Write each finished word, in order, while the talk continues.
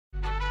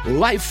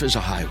Life is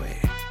a highway,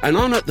 and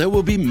on it there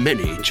will be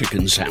many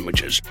chicken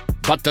sandwiches.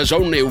 But there's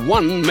only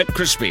one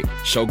McCrispy.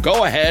 So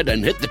go ahead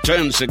and hit the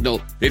turn signal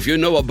if you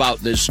know about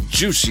this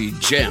juicy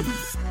gem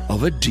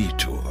of a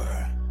detour.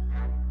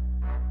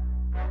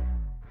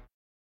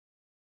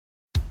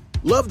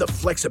 Love the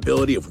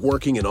flexibility of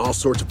working in all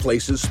sorts of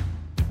places?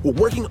 Well,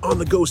 working on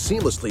the go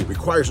seamlessly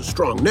requires a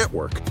strong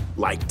network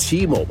like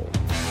T-Mobile.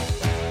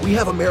 We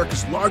have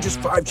America's largest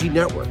 5G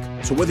network,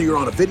 so whether you're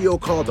on a video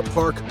call at the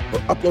park or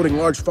uploading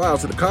large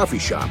files at the coffee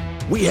shop,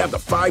 we have the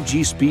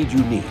 5G speed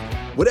you need.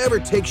 Whatever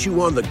takes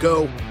you on the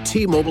go,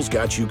 T-Mobile's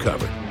got you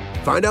covered.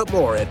 Find out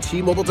more at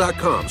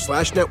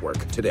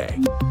T-Mobile.com/network today.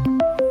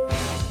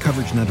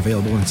 Coverage not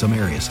available in some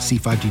areas. See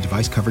 5G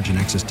device coverage and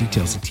access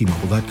details at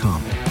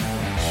T-Mobile.com.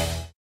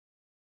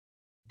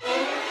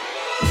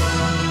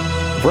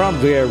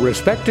 From their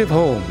respective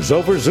homes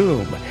over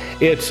Zoom,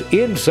 it's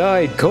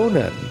Inside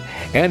Conan,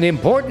 an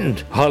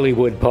important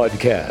Hollywood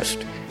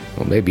podcast.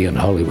 Well, maybe in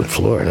Hollywood,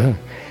 Florida.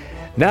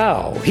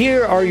 Now,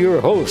 here are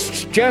your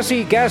hosts,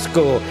 Jesse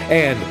Gaskell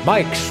and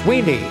Mike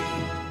Sweeney.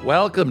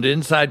 Welcome to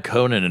Inside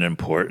Conan, an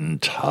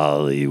important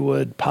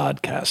Hollywood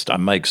podcast.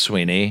 I'm Mike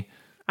Sweeney.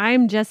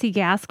 I'm Jesse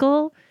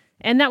Gaskell,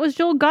 and that was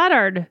Joel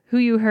Godard, who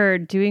you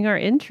heard doing our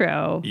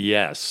intro.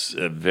 Yes,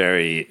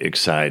 very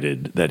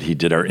excited that he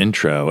did our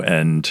intro,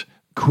 and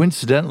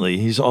coincidentally,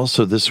 he's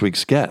also this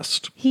week's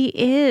guest. He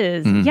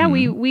is. Mm-hmm. Yeah,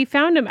 we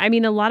found him. I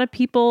mean, a lot of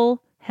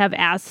people have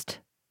asked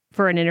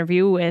for an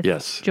interview with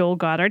Joel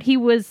Godard. He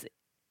was,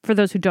 for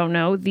those who don't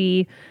know,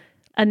 the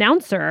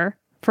announcer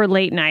for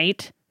Late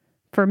Night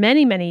for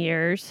many, many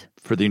years.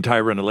 For the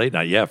entire run of Late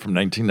Night, yeah, from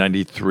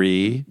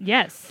 1993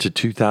 to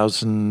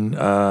 2000,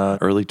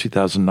 early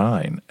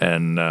 2009.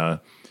 And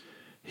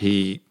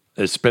he,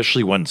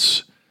 especially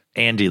once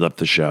Andy left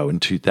the show in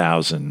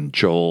 2000,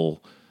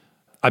 Joel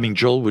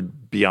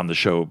would be on the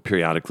show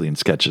periodically in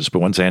sketches, but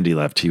once Andy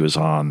left, he was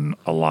on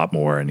a lot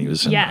more, and he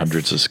was in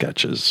hundreds of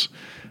sketches.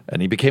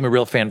 And he became a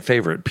real fan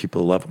favorite.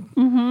 People love him.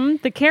 Mm-hmm.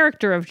 The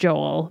character of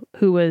Joel,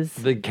 who was...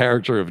 The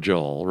character of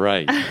Joel,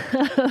 right.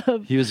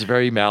 He was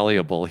very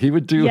malleable. He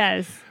would do...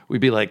 Yes.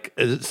 We'd be like,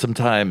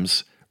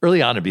 sometimes...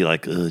 Early on, it'd be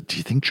like, do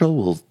you think Joel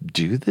will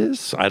do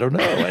this? I don't know.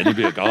 And he'd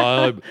be like,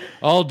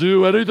 I'll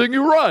do anything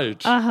you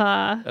write.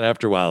 Uh-huh. And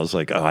after a while, I was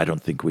like, I don't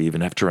think we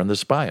even have to run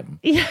this by him.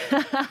 Yeah.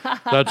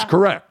 That's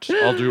correct.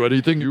 I'll do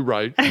anything you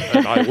write,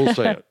 and I will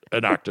say it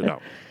and act it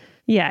out.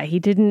 Yeah, he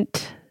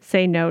didn't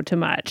say no to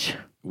much.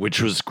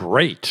 Which was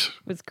great.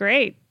 It was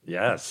great.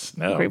 Yes.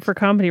 No. Great for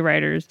comedy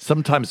writers.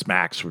 Sometimes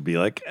Max would be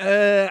like,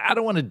 I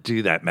don't want to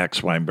do that,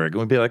 Max Weinberg. And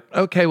we'd be like,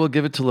 okay, we'll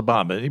give it to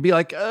LaBamba. And he'd be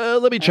like,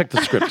 let me check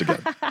the script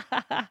again.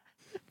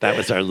 That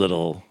was our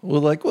little,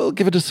 we'll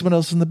give it to someone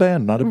else in the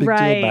band. Not a big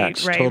deal,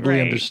 Max.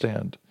 Totally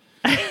understand.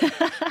 And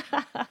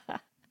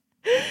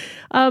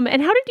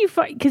how did you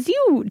find, because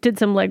you did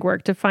some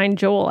legwork to find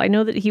Joel. I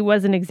know that he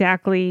wasn't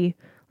exactly,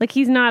 like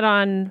he's not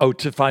on. Oh,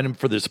 to find him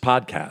for this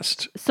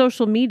podcast.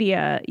 Social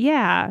media.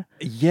 Yeah.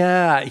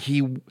 Yeah,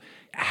 he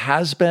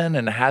has been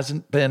and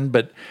hasn't been,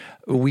 but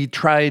we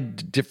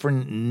tried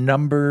different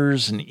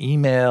numbers and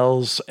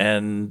emails,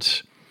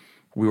 and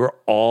we were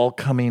all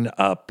coming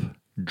up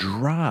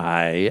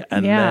dry.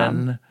 And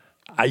then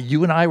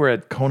you and I were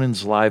at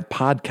Conan's live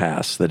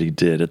podcast that he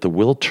did at the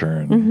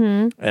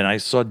Wiltern, and I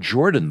saw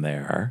Jordan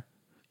there.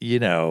 You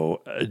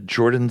know,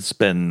 Jordan's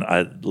been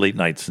at Late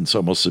Night since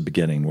almost the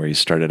beginning, where he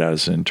started out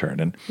as an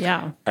intern,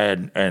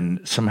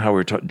 and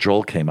somehow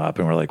Joel came up,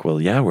 and we're like,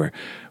 well, yeah,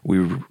 we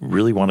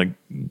really want to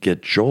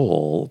get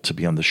Joel to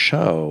be on the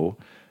show,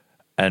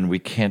 and we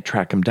can't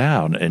track him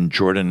down. And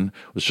Jordan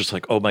was just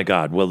like, oh my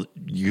God, well,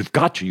 you've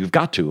got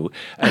to.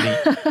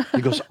 And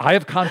he goes, I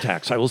have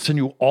contacts. I will send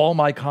you all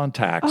my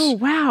contacts. Oh,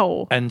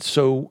 wow. And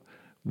so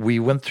we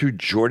went through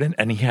Jordan,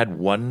 and he had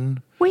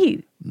one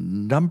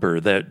number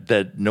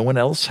that no one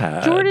else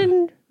had.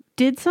 Jordan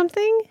did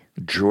something?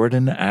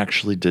 Jordan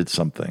actually did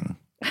something.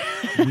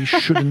 We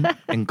shouldn't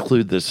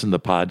include this in the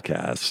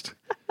podcast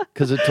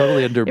because it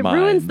totally undermines. It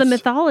ruins the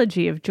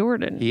mythology of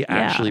Jordan. He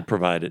actually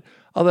provided,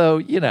 although,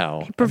 he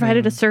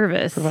provided a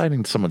service.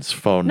 Providing someone's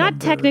phone number.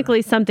 Not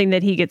technically something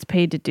that he gets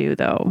paid to do,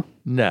 though.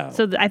 No.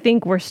 So I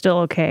think we're still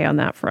okay on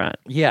that front.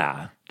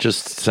 Yeah.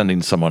 Just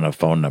sending someone a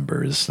phone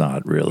number is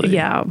not really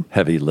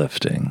heavy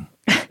lifting,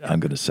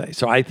 I'm going to say.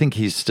 So I think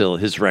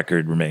his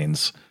record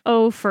remains.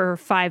 Oh, for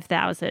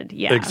 5,000.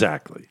 Yeah.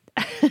 Exactly.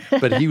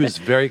 But he was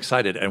very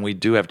excited. And we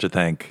do have to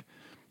thank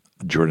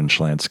Jordan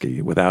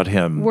Schlansky. Without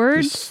him.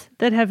 Words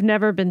that have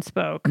never been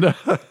spoke.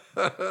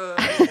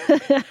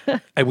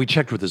 And we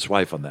checked with his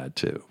wife on that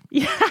too.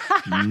 Yeah.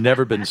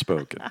 Never been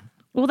spoken.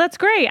 Well, that's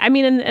great. I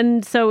mean,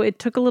 and so it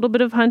took a little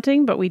bit of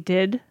hunting, but we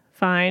did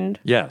find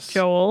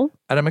Joel.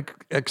 And I'm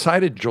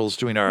excited Joel's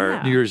doing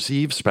our New Year's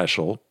Eve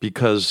special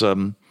because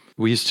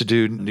we used to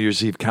do New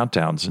Year's Eve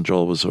countdowns, and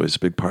Joel was always a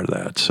big part of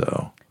that.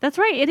 So that's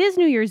right. It is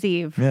New Year's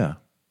Eve. Yeah.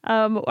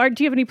 Or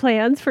do you have any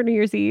plans for New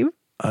Year's Eve?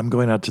 I'm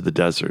going out to the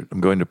desert.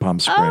 I'm going to Palm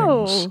Springs.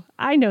 Oh,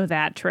 I know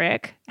that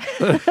trick.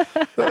 How's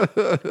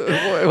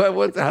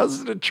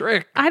it a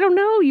trick? I don't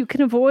know. You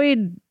can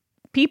avoid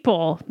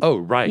people. Oh,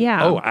 right.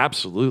 Yeah. Oh,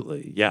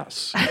 absolutely.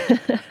 Yes.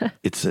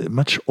 It's a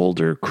much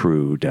older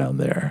crew down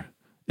there.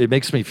 It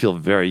makes me feel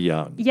very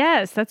young.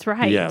 Yes, that's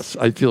right. Yes,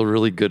 I feel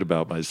really good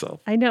about myself.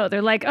 I know.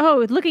 They're like,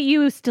 oh, look at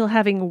you still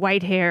having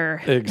white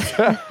hair.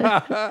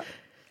 Exactly.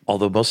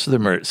 Although most of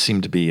them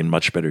seem to be in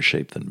much better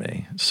shape than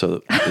me.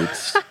 So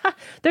it's...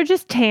 They're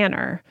just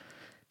tanner.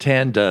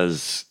 Tan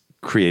does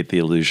create the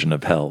illusion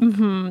of health.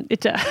 Mm-hmm,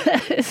 it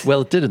does.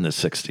 Well, it did in the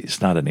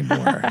 60s, not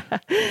anymore.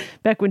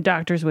 Back when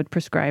doctors would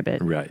prescribe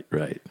it. Right,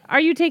 right. Are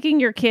you taking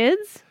your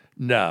kids?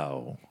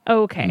 No.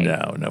 Okay.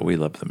 No, we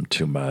love them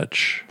too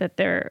much.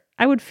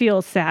 I would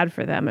feel sad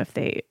for them if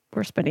they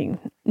were spending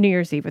New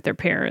Year's Eve with their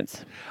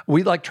parents.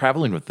 We like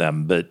traveling with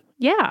them, but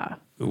yeah,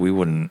 we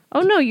wouldn't.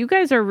 Oh, no, you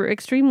guys are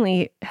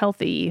extremely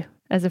healthy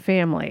as a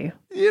family.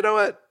 You know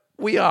what?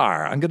 We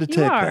are. I'm going to take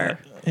that.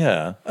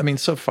 Yeah. I mean,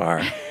 so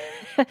far.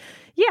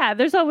 Yeah,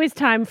 there's always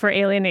time for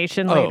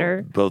alienation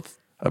later. Both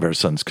of our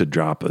sons could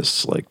drop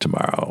us like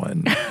tomorrow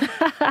and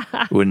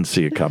wouldn't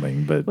see it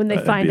coming. But when they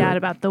find out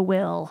about the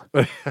will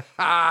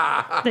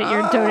that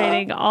you're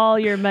donating all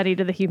your money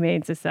to the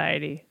Humane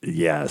Society.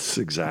 Yes,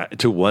 exactly.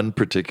 To one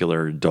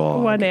particular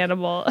dog. One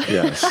animal.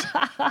 Yes.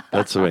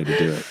 That's the way to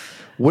do it.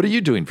 What are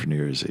you doing for New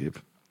Year's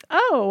Eve?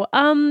 Oh,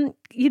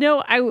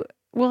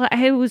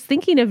 I was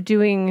thinking of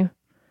doing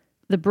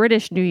the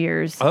British New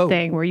Year's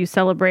thing where you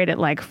celebrate at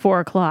like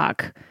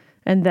 4:00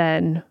 and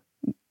then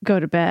go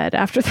to bed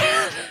after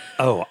that.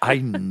 Oh, I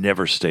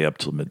never stay up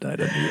till midnight.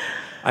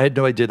 I had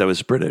no idea that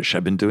was British.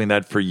 I've been doing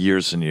that for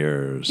years and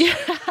years.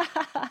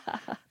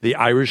 The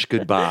Irish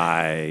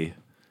goodbye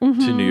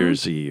to New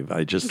Year's Eve.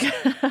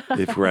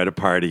 If we're at a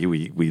party,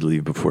 we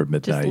leave before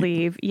midnight. Just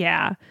leave,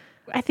 yeah.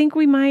 I think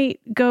we might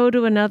go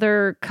to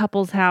another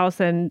couple's house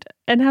and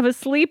have a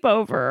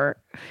sleepover.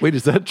 Wait,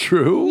 is that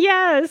true?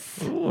 Yes.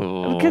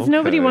 Because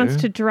nobody wants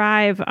to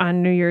drive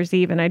on New Year's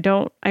Eve, and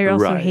I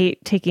also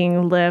hate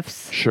taking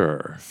lifts.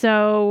 Sure.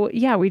 So,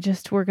 yeah,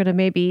 we're going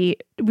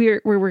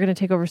to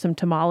take over some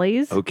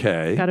tamales.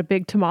 Okay. Got a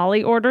big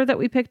tamale order that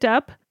we picked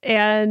up,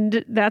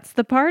 and that's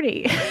the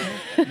party.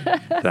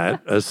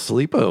 A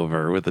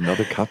sleepover with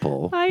another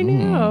couple. I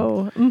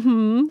know.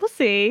 Mm-hmm. We'll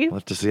see. We'll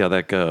have to see how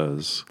that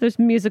goes. There's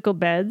musical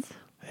beds.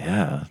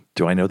 Yeah.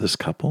 Do I know this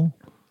couple?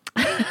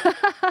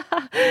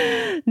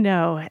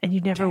 No, and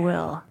you never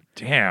will.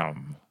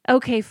 Damn.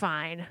 Okay,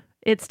 fine.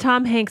 It's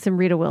Tom Hanks and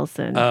Rita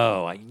Wilson.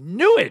 Oh, I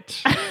knew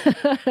it.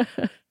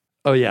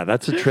 Oh, yeah,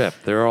 that's a trip.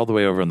 They're all the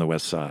way over on the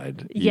west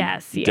side. You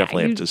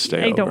definitely have to stay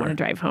over. I don't want to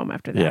drive home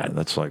after that. Yeah,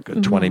 that's like a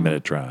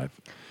 20-minute drive.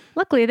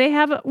 Luckily, they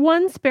have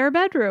one spare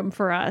bedroom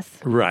for us.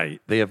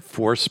 Right. They have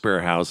 4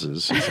 spare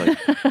houses. It's like,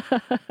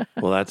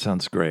 well, that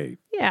sounds great.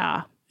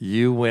 Yeah.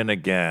 You win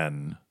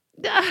again.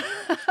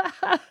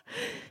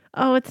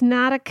 Oh, it's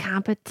not a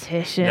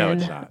competition. No,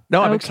 it's not.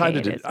 No, I'm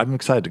excited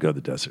to go to the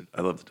desert.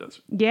 I love the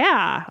desert.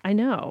 Yeah, I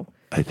know.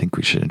 I think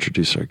we should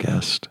introduce our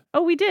guest.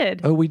 Oh, we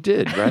did. Oh, we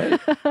did, right?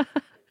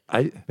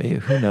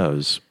 Who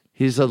knows?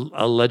 He's a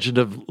legend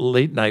of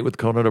late night with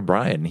Conan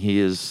O'Brien. He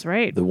is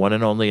the one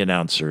and only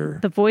announcer.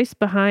 The voice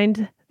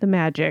behind the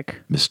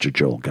magic. Mr.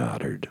 Joel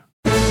Godard.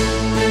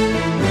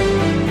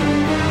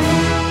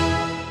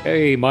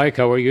 Hey, Mike,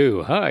 how are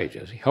you? Hi,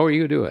 Jesse. How are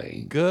you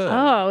doing? Good.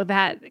 Oh,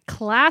 that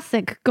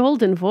classic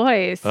golden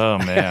voice. Oh,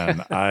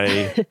 man.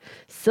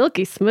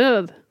 Silky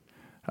smooth.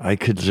 I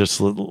could just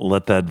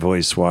let that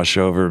voice wash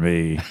over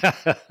me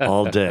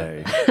all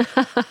day.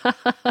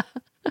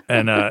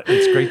 And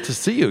it's great to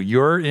see you.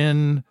 You're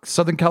in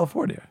Southern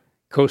California.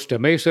 Costa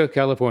Mesa,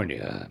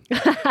 California.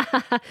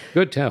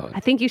 Good town.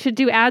 I think you should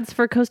do ads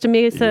for Costa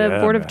Mesa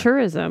Board of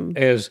Tourism.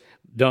 As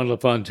Don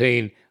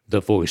LaFontaine, the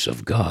voice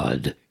of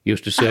God,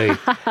 used to say,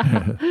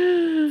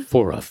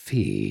 for a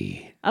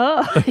fee.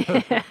 Oh,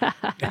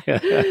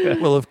 yeah.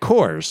 Well, of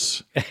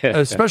course.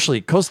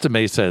 Especially Costa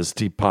Mesa has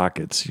deep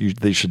pockets.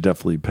 They should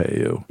definitely pay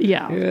you.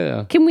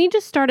 Yeah. Can we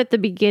just start at the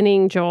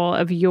beginning, Joel,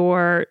 of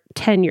your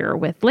tenure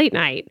with Late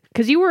Night?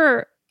 Because you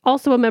were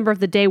also a member of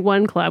the Day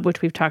One Club,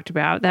 which we've talked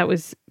about. That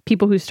was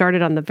people who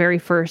started on the very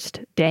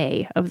first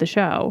day of the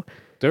show.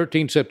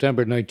 13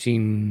 September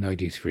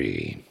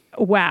 1993.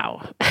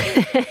 Wow.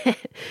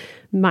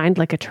 Mind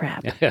like a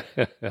trap.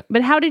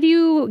 But how did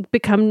you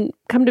come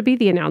to be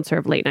the announcer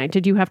of Late Night?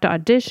 Did you have to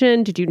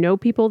audition? Did you know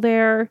people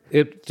there?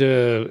 It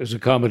is a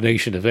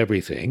combination of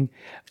everything.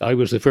 I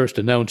was the first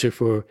announcer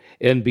for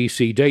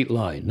NBC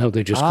Dateline. Now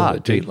they just call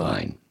it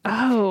Dateline.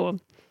 Oh,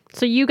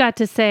 so you got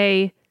to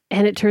say,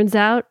 and it turns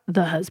out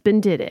the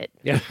husband did it.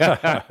 Yeah,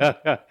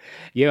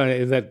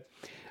 that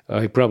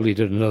I probably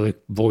did another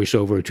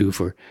voiceover or two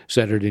for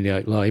Saturday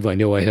Night Live. I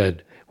know I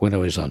had when I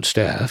was on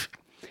staff.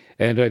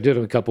 And I did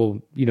a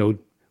couple,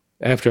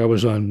 after I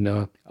was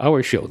on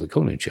our show, the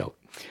Conan Show.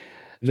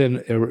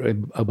 Then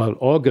about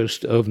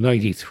August of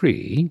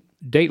 93,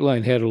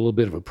 Dateline had a little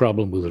bit of a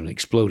problem with an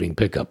exploding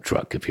pickup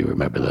truck, if you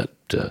remember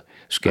that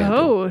scandal.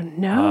 Oh,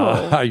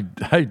 no.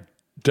 I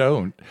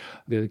don't.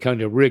 They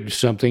kind of rigged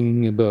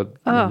something about...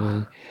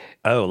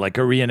 like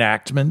a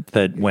reenactment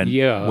that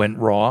went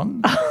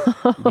wrong?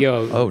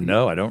 Yeah. Oh,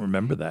 no, I don't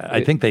remember that.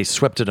 I think they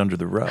swept it under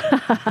the rug.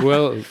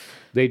 Well...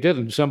 They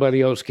didn't.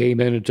 Somebody else came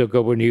in and took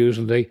over news,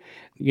 and they,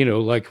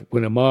 like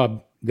when a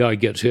mob guy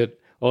gets hit,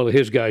 all of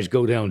his guys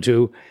go down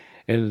too,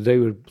 and they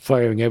were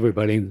firing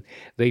everybody.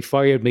 They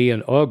fired me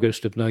in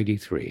August of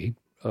 93.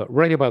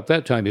 Right about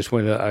that time is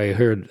when I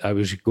heard I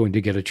was going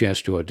to get a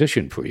chance to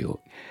audition for you.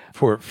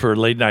 For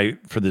late night,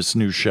 for this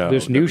new show.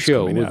 This new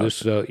show with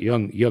this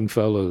young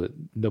fellow that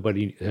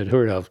nobody had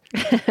heard of.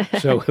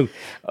 So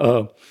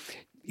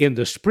in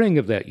the spring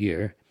of that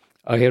year,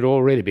 I had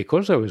already,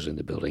 because I was in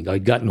the building,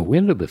 I'd gotten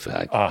wind of the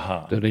fact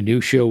that a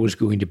new show was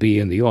going to be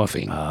in the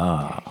offing.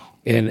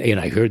 And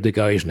I heard the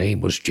guy's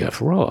name was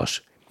Jeff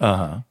Ross.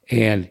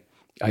 And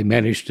I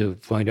managed to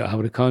find out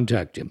how to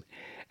contact him.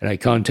 And I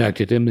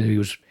contacted him, and he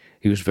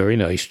was very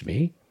nice to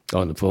me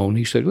on the phone.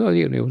 He said, well,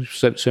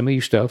 send me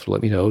your stuff,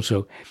 let me know.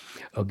 So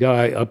a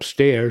guy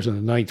upstairs on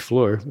the 9th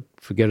floor,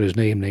 forget his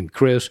name, named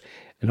Chris,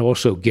 and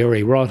also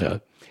Gary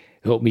Rota,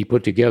 helped me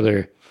put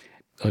together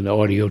an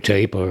audio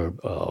tape or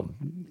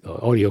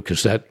audio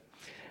cassette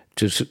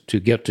to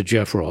get to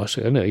Jeff Ross,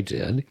 and I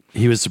did.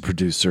 He was the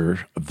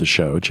producer of the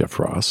show, Jeff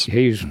Ross.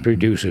 He's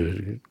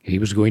producer. He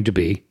was going to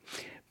be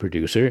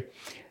producer,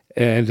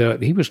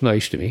 and he was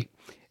nice to me.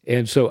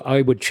 And so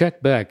I would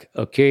check back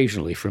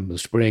occasionally from the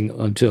spring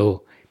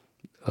until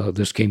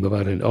this came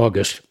about in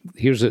August.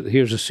 Here's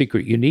a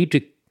secret. You need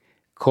to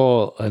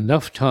call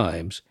enough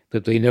times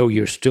that they know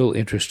you're still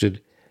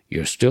interested,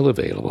 you're still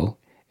available,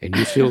 and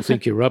you still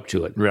think you're up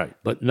to it. Right.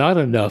 But not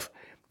enough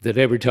that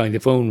every time the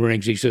phone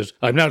rings, he says,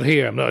 I'm not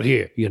here,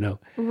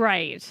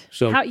 Right.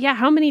 So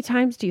how many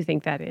times do you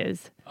think that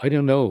is? I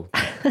don't know.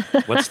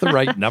 What's the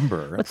right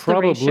number?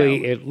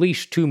 Probably at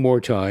least 2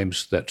 more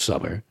times that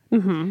summer,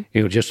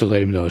 just to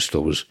let him know I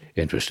still was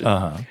interested.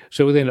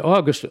 So within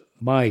August,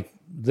 my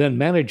then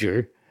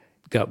manager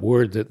got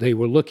word that they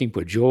were looking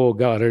for Joel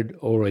Godard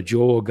or a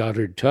Joel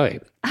Godard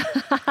type.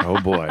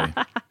 Oh, boy.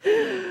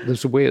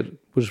 That's the way it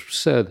was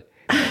said.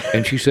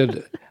 And she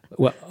said,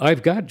 well,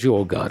 I've got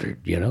Joel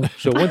Godard,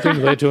 So one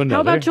thing led to another.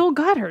 How about Joel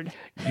Godard?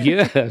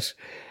 Yes.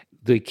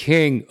 The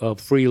king of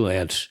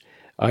freelance,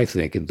 I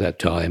think, at that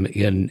time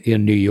in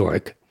New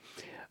York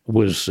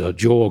was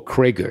Joel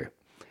Krager.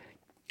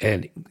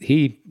 And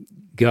he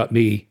got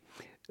me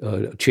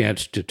a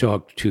chance to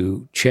talk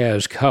to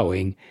Chaz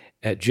Cowing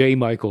at J.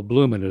 Michael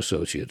Bloom and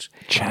Associates.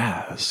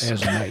 Chaz.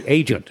 As my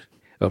agent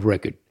of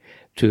record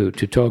to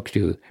talk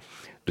to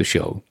the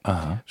show.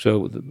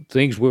 So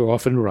things were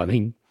off and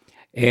running.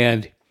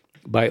 And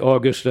by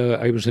August,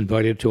 I was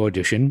invited to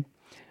audition.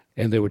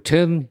 And there were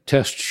 10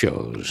 test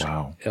shows.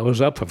 Wow. I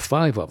was up for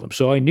 5 of them.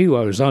 So I knew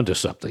I was onto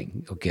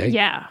something, okay?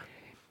 Yeah.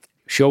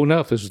 Sure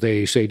enough, as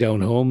they say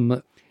down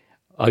home,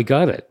 I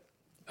got it.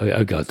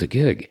 I got the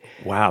gig.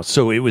 Wow.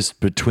 So it was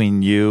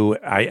between you.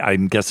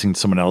 I'm guessing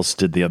someone else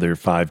did the other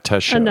 5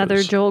 test shows.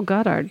 Another Joel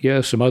Godard.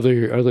 Yeah, some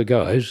other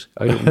guys.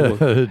 I don't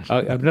know.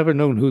 I've never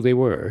known who they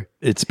were.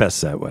 It's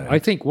best that way. I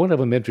think one of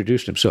them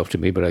introduced himself to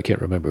me, but I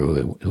can't remember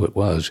who it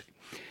was.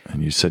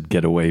 And you said,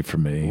 get away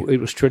from me. It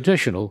was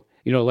traditional.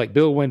 Like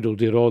Bill Wendell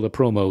did all the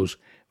promos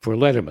for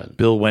Letterman.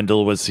 Bill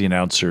Wendell was the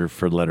announcer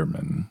for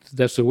Letterman.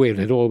 That's the way it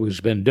had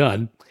always been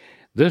done.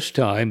 This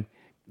time,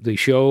 the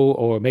show,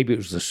 or maybe it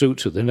was the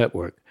suits of the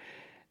network,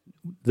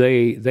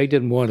 they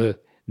didn't want to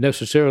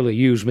necessarily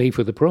use me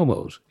for the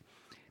promos.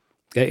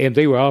 And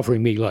they were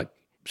offering me like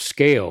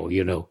scale,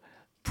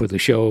 for the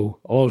show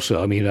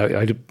also. I mean,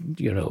 I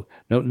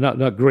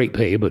not great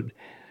pay, but,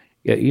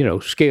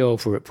 scale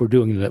for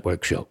doing the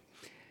network show.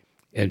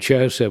 And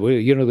Chaz said, well,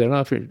 they're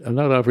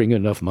not offering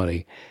enough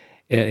money,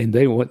 and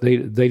they want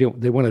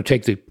to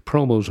take the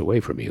promos away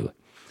from you.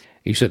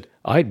 He said,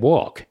 I'd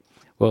walk.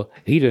 Well,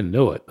 he didn't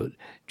know it, but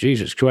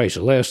Jesus Christ,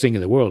 the last thing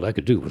in the world I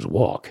could do was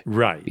walk.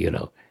 Right.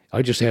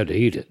 I just had to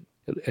eat it.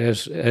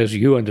 As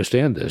you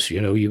understand this,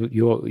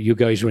 you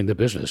guys are in the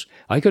business.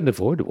 I couldn't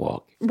afford to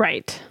walk.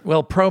 Right.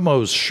 Well,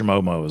 promos,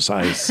 schmomos,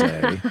 I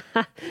say.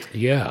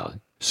 Yeah.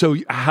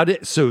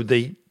 So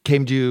they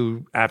came to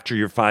you after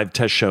your 5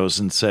 test shows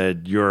and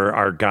said, you're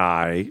our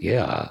guy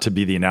to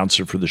be the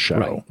announcer for the show.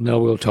 Right. Now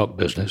we'll talk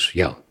business.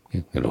 Yeah.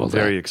 And all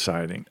Very that.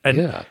 exciting.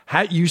 And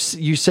you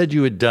said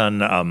you had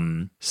done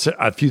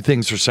a few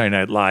things for Saturday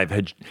Night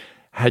Live.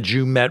 Had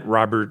you met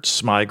Robert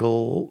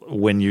Smigel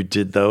when you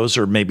did those,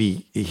 or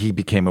maybe he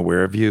became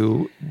aware of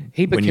you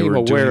when you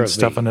were doing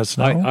stuff on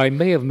SNL? I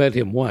may have met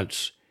him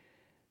once.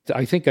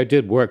 I think I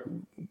did work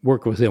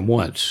with him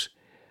once,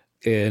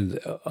 and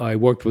I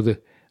worked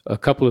with a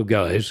couple of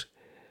guys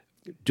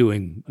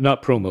doing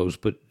not promos,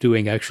 but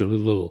doing actually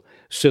little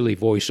silly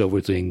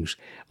voiceover things.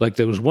 Like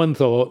there was one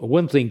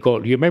thing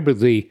called. You remember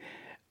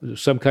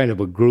some kind of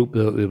a group?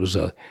 It was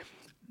a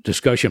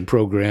discussion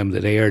program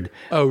that aired.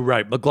 Oh,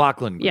 right.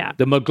 McLaughlin Group. Yeah.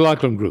 The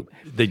McLaughlin Group.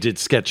 They did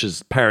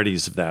sketches,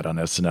 parodies of that on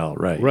SNL,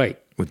 right? Right.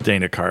 With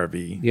Dana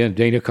Carvey. Yeah,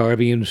 Dana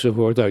Carvey and so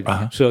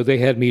forth. So they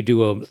had me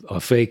do a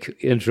fake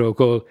intro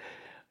called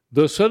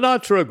The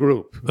Sinatra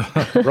Group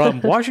from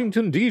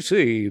Washington,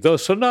 D.C., The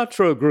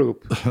Sinatra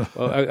Group.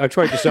 I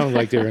tried to sound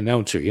like their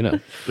announcer,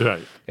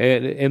 Right.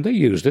 And they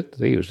used it.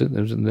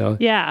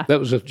 Yeah.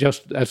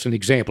 That's an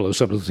example of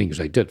some of the things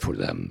I did for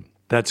them.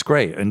 That's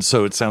great. And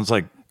so it sounds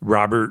like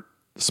Robert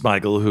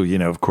Smigel,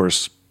 who, of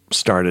course,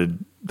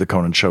 started the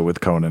Conan show with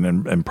Conan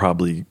and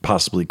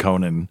possibly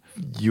Conan,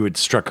 you had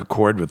struck a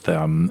chord with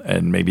them,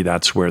 and maybe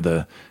that's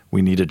where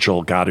we need a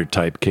Joel Goddard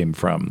type came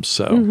from.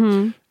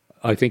 So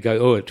I think I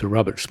owe it to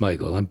Robert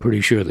Smigel. I'm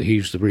pretty sure that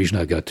he's the reason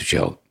I got the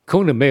show.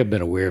 Conan may have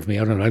been aware of me.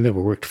 I don't know. I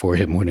never worked for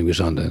him when he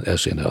was on the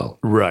SNL.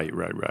 Right.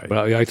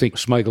 But I think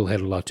Smigel had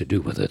a lot to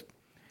do with it.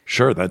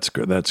 Sure, that's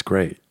good. That's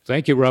great.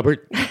 Thank you,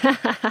 Robert.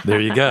 There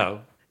you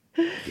go.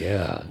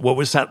 Yeah. What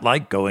was that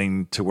like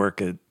going to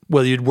work at?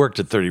 Well, you'd worked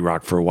at 30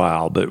 Rock for a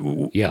while, but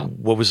yeah,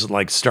 what was it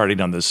like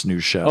starting on this new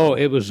show? Oh,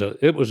 it was a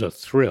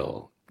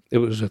thrill. It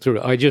was a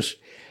thrill.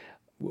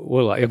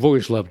 I've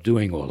always loved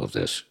doing all of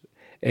this,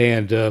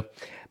 and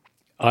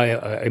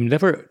I'm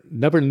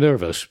never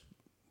nervous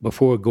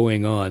before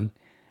going on,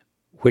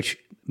 which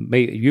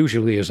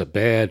usually is a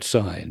bad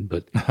sign,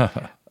 but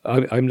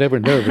I'm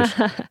never nervous.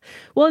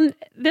 Well,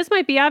 this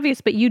might be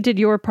obvious, but you did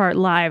your part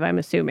live, I'm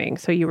assuming.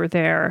 So you were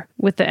there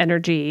with the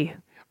energy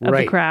of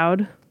the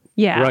crowd.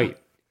 Yeah. Right.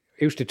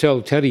 I used to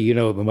tell Teddy,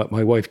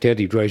 my wife,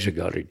 Teddy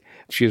Goddard,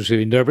 she was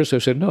nervous. I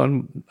said, no,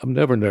 I'm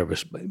never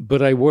nervous,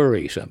 but I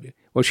worry something.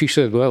 Well, she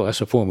said, well,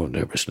 that's a form of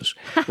nervousness.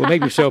 Well,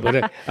 maybe so,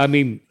 but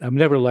I'm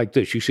never like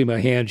this. You see my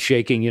hand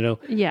shaking,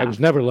 Yeah. I was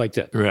never like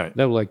that. Right.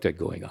 Never like that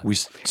going on. We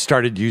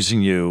started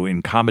using you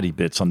in comedy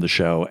bits on the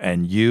show,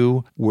 and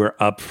you were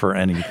up for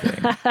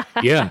anything.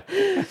 Yeah.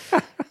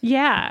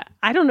 Yeah.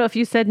 I don't know if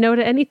you said no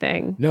to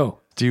anything. No.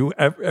 Do you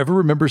ever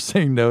remember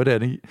saying no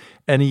to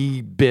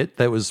any bit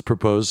that was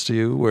proposed to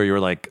you where you were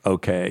like,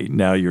 okay,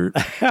 now you're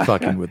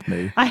fucking with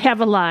me? I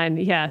have a line,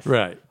 yes.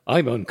 Right.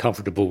 I'm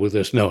uncomfortable with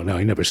this. No,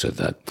 I never said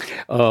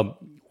that.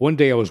 One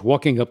day I was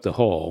walking up the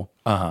hall,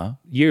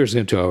 years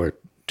into our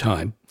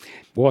time,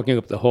 walking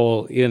up the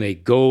hall in a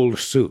gold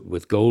suit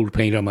with gold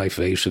paint on my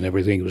face and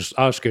everything. It was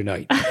Oscar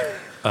night.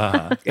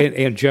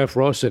 And Jeff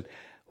Ross said,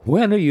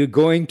 when are you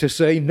going to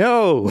say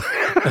no?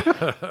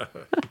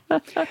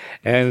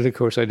 And of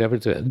course, I never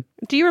did.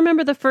 Do you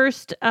remember the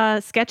first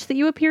sketch that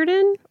you appeared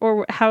in,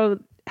 or how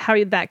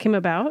that came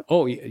about?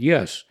 Oh,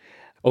 yes.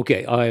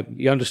 Okay,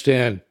 you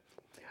understand,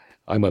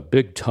 I'm a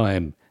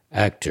big-time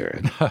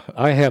actor.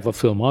 I have a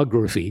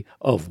filmography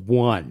of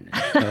one.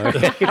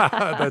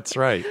 That's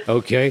right.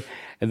 Okay,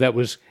 and that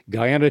was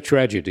Guyana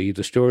Tragedy,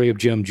 the story of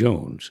Jim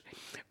Jones,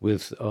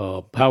 with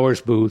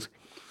Powers Booth,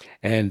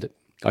 and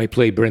I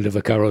played Brenda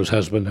Vaccaro's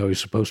husband, who was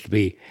supposed to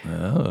be,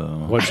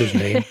 what's his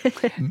name?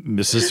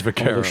 Mrs.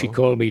 Vaccaro. Although she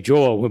called me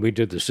Joel when we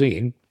did the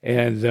scene,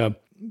 and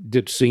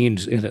did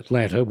scenes in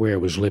Atlanta where I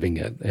was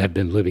had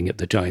been living at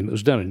the time. It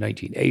was done in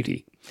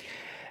 1980.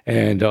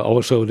 And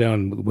also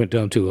went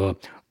down to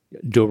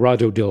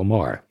Dorado Del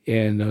Mar,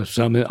 and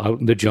some out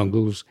in the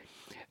jungles.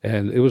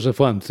 And it was a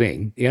fun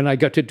thing. And I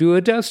got to do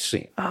a death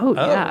scene. Oh,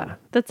 yeah.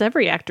 That's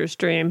every actor's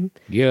dream.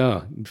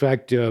 Yeah. In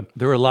fact... there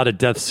were a lot of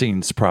death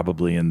scenes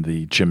probably in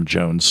the Jim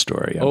Jones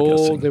story, I'm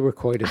guessing. There were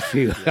quite a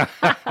few.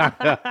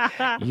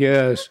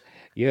 Yes.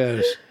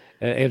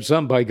 And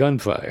some by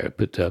gunfire.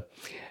 But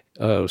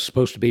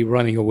supposed to be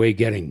running away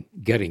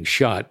getting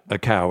shot. A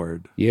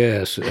coward.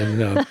 Yes.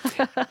 And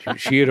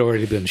she had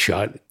already been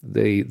shot.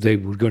 They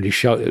were going to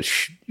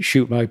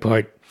shoot my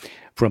part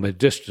from a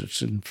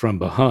distance and from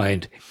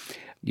behind.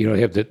 I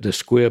have the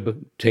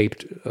squib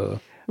taped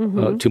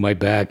to my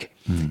back.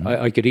 Mm-hmm.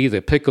 I could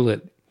either pickle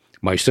it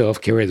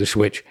myself, carry the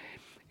switch,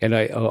 and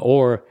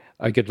or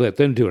I could let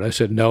them do it. I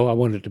said no. I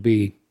want it to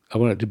be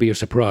a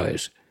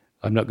surprise.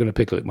 I'm not going to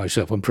pickle it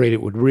myself. I'm afraid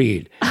it would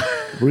read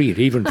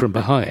even from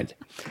behind.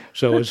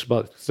 So it's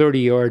about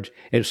 30 yards,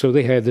 and so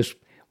they had this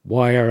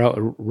wire out,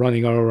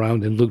 running all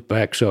around and looped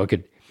back, so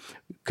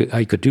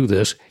I could do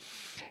this.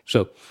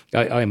 So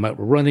I'm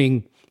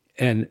running,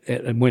 and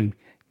when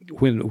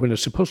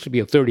it's supposed to be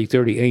a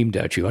 30-30 aimed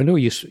at you, I know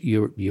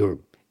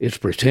it's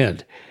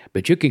pretend,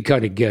 but you can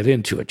kind of get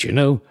into it,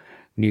 when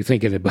you're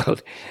thinking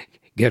about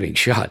getting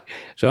shot.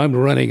 So I'm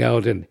running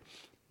out and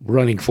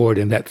running forward,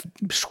 and that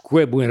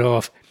squib went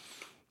off,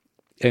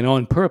 and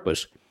on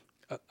purpose.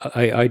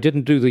 I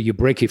didn't do the you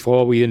break your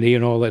fall with your knee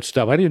and all that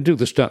stuff. I didn't do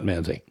the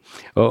stuntman thing,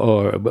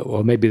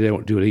 or maybe they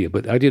don't do it either,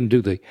 but I didn't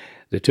do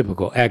the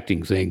typical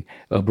acting thing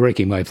of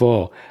breaking my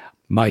fall.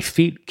 My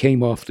feet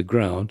came off the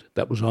ground.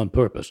 That was on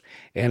purpose.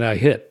 And I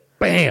hit,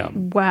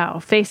 bam. Wow,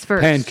 face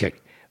first.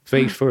 Pancake,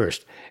 face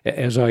first,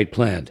 as I'd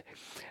planned.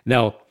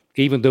 Now,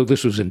 even though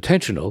this was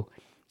intentional,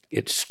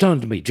 it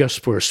stunned me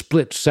just for a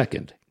split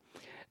second.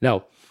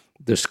 Now,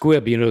 the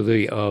squib,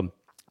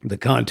 the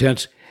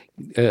contents,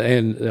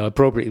 and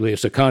appropriately,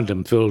 it's a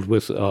condom filled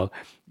with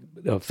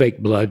fake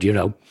blood,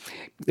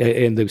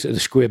 and the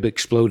squib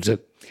explodes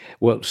it.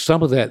 Well,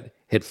 some of that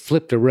had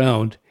flipped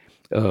around,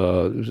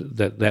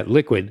 that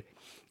liquid,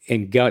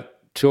 and got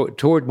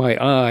toward my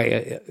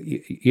eye.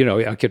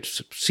 I could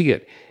see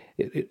it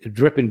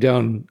dripping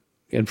down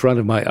in front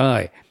of my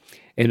eye.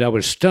 And I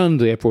was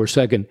stunned there for a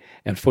second.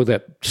 And for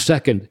that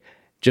second,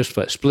 just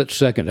for a split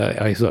second,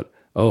 I thought,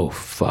 oh,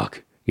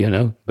 fuck,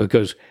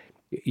 because,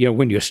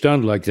 when you're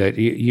stunned like that,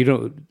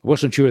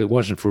 wasn't sure it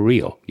wasn't for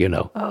real,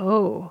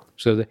 Oh.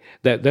 So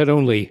that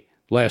only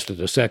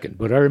lasted a second,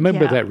 but I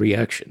remember that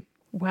reaction.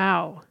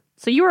 Wow.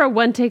 So you were a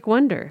one-take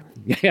wonder.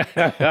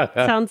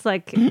 Sounds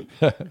like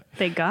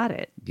they got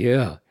it.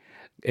 Yeah.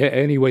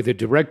 Anyway, the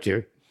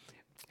director,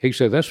 he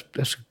said, that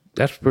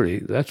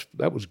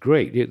was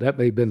great. That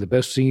may have been the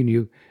best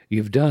scene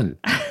you've done.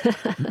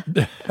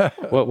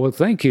 well,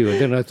 thank you.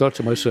 And then I thought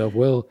to myself,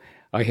 well,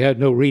 I had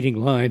no reading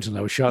lines, and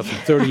I was shot from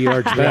 30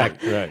 yards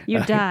back. Right. You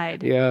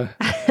died. Yeah.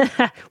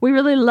 We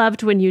really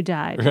loved when you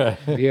died. Right.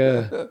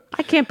 Yeah.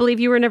 I can't believe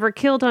you were never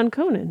killed on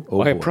Conan.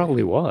 Oh, I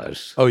probably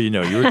was. Oh, you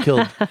were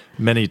killed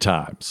many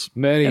times.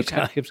 Many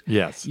times.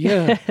 Yes.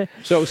 Yeah.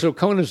 So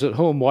Conan's at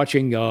home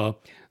watching the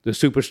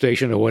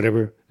Superstation or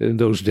whatever in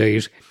those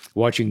days,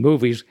 watching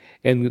movies,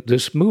 and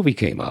this movie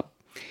came up.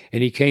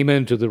 And he came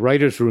into the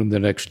writer's room the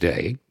next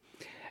day,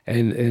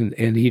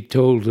 and he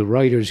told the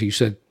writers, he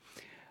said,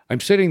 I'm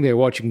sitting there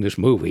watching this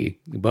movie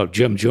about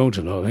Jim Jones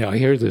and all, and I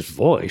hear this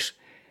voice.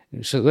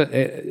 And so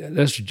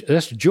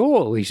that's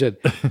Joel, he said,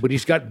 but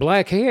he's got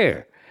black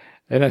hair.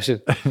 And I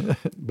said,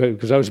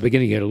 because I was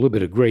beginning to get a little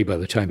bit of gray by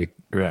the time he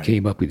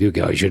came up with you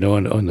guys,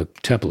 on the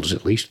temples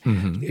at least.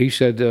 Mm-hmm. He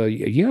said,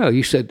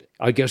 he said,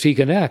 I guess he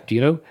can act,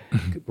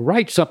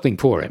 write something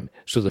for him.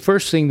 So the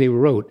first thing they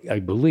wrote, I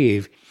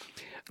believe,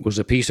 was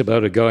a piece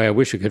about a guy, I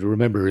wish I could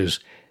remember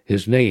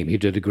his name. He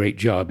did a great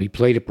job. He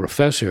played a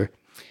professor,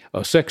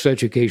 a sex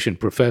education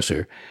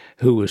professor,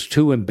 who was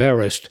too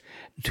embarrassed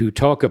to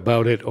talk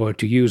about it or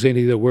to use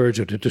any of the words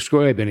or to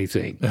describe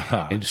anything.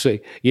 And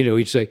say,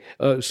 he'd say,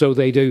 so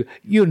they do,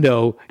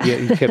 Yeah,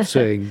 he kept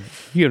saying,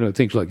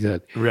 things like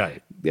that.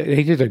 Right.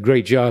 He did a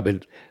great job,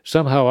 and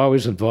somehow I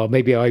was involved.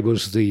 Maybe I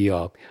was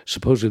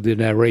supposedly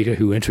the narrator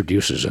who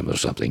introduces him or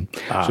something.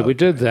 So we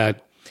did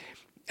that,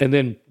 and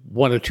then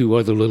one or two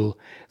other little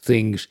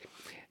things.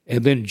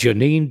 And then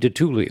Janine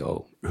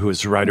DiTullio, who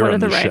is the writer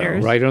on the show.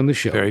 Right on the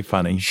show. Very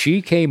funny.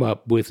 She came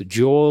up with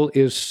Joel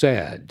is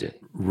Sad.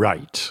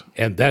 Right.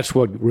 And that's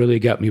what really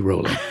got me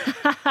rolling.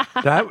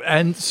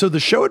 And so the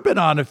show had been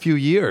on a few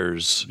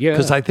years. Yeah.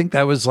 Because I think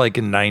that was like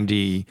in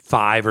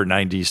 95 or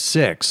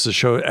 96, the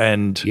show.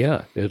 And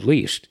yeah, at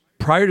least.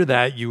 Prior to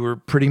that, you were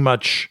pretty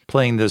much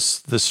playing the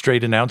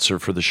straight announcer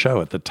for the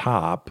show at the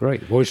top.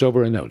 Right,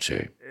 voiceover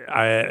announcer.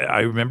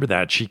 I remember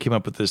that. She came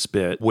up with this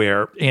bit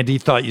where Andy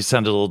thought you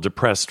sounded a little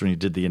depressed when you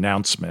did the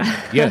announcement.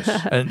 Yes.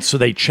 And so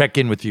they check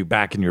in with you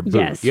back in your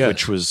booth,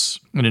 which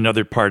was in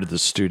another part of the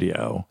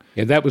studio.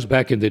 And that was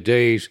back in the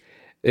days.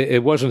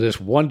 It wasn't this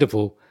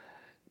wonderful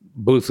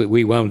booth that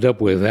we wound up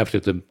with after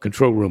the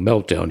control room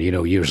meltdown,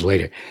 years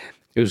later.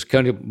 It was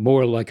kind of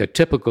more like a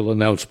typical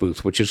announce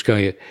booth, which is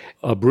kind of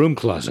a broom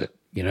closet,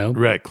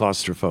 Right,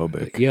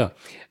 claustrophobic. Yeah.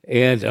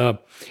 And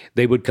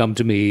they would come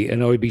to me,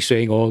 and I would be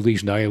saying all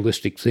these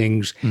nihilistic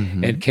things,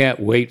 and can't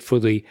wait for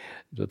the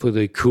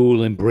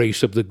cool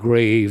embrace of the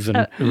grave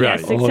and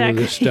all of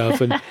this stuff.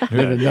 And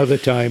then another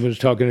time I was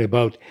talking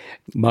about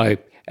my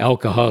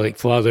alcoholic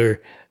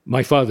father.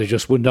 My father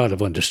just would not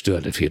have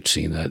understood if he had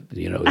seen that.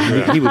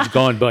 He was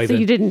gone by then. So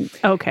you didn't?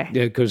 Okay.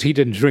 Yeah, because he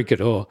didn't drink at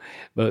all.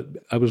 But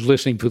I was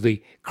listening for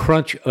the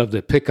crunch of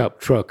the pickup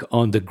truck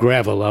on the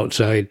gravel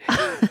outside,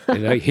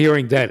 and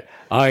hearing that,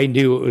 I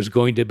knew it was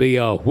going to be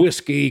a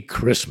whiskey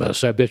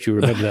Christmas. I bet you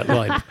remember that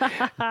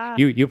line.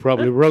 You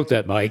probably wrote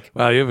that, Mike.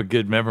 Wow, you have a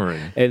good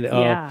memory.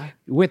 And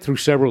went through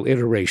several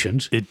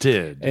iterations. It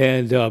did.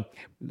 And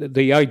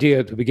the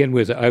idea to begin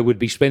with, I would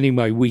be spending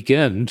my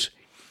weekends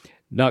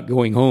not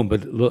going home,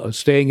 but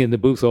staying in the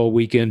booth all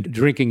weekend,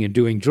 drinking and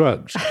doing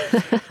drugs.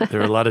 There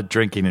were a lot of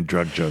drinking and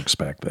drug jokes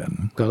back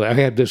then. Because I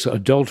had this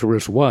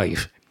adulterous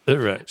wife.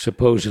 Right.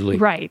 Supposedly.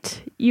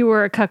 Right. You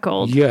were a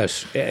cuckold.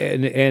 Yes.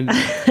 And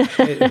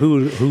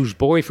whose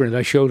boyfriend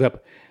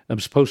I'm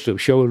supposed to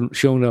have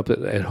shown up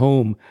at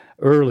home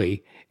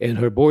early, and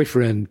her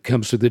boyfriend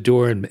comes to the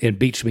door and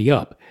beats me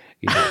up.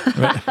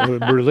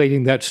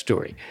 Relating that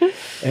story.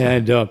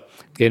 And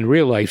in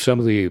real life, some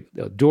of the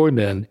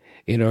doormen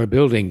in our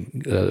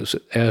building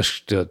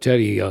asked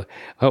Teddy,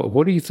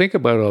 what do you think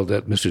about all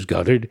that, Mrs.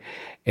 Godard?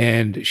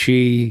 And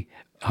she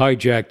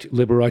hijacked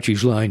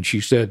Liberace's line. She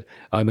said,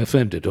 I'm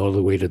offended all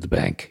the way to the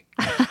bank.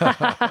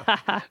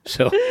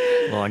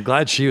 Well, I'm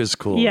glad she was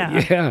cool.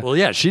 Yeah. Well,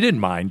 yeah, she didn't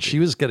mind. She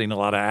was getting a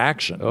lot of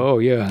action. Oh,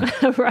 yeah.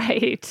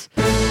 Right.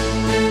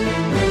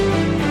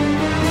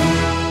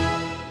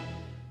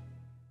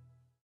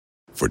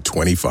 For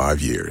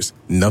 25 years,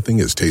 nothing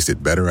has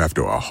tasted better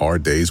after a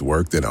hard day's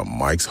work than a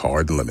Mike's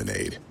Hard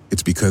Lemonade.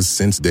 It's because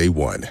since day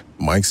one,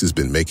 Mike's has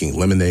been making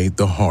lemonade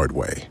the hard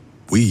way.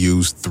 We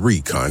use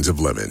 3 kinds of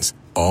lemons,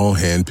 all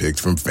handpicked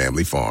from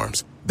family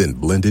farms, then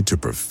blended to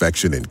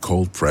perfection and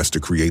cold pressed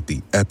to create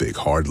the epic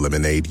hard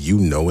lemonade you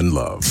know and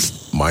love.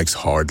 Mike's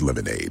Hard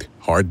Lemonade.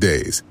 Hard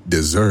days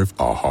deserve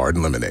a hard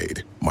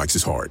lemonade. Mike's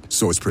is hard,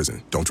 so is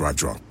prison. Don't drive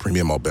drunk.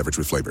 Premium malt beverage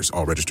with flavors.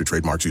 All registered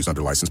trademarks used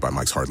under license by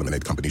Mike's Hard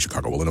Lemonade Company,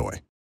 Chicago, Illinois.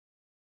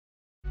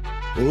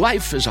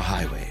 Life is a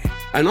highway,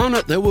 and on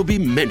it there will be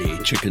many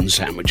chicken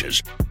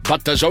sandwiches.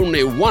 But there's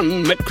only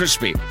one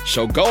McCrispy.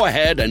 So go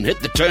ahead and hit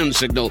the turn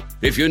signal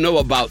if you know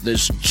about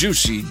this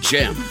juicy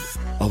gem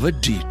of a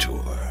detour.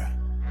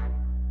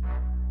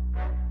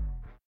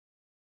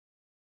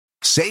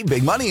 Save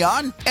big money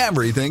on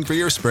everything for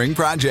your spring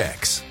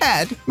projects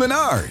at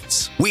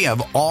Menards. We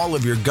have all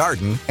of your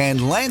garden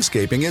and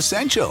landscaping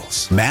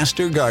essentials.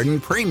 Master Garden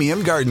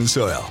Premium Garden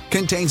Soil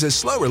contains a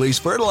slow-release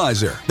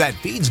fertilizer that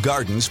feeds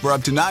gardens for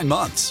up to 9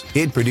 months.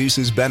 It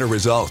produces better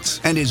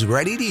results and is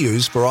ready to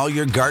use for all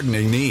your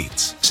gardening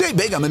needs. Save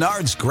big on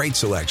Menards' great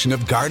selection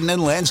of garden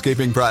and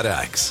landscaping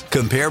products.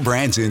 Compare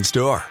brands in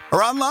store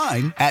or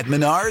online at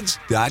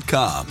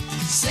menards.com.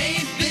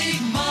 Save big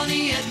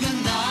money at Menards.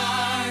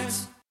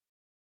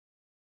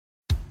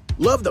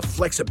 Love the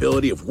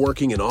flexibility of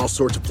working in all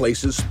sorts of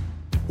places?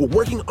 Well,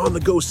 working on the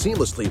go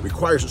seamlessly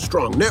requires a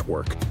strong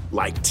network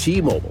like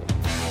T-Mobile.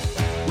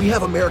 We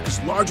have America's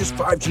largest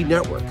 5G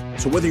network,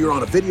 so whether you're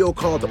on a video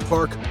call at the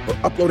park or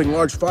uploading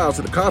large files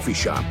at a coffee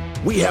shop,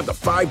 we have the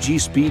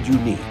 5G speed you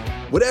need.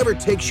 Whatever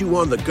takes you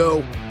on the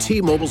go,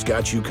 T-Mobile's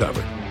got you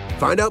covered.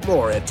 Find out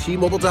more at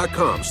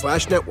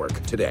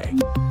T-Mobile.com/network today.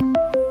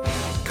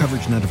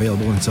 Coverage not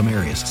available in some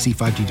areas. See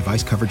 5G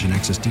device coverage and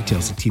access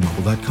details at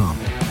T-Mobile.com.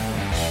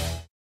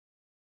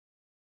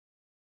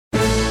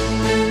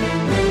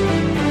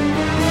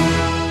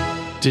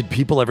 Did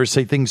people ever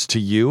say things to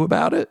you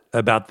about it?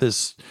 About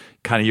this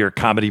kind of your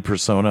comedy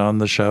persona on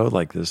the show,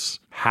 like this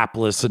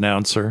hapless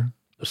announcer?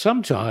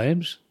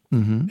 Sometimes,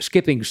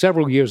 skipping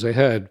several years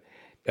ahead,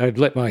 I'd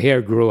let my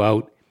hair grow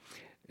out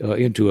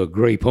into a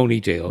gray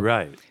ponytail.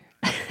 Right.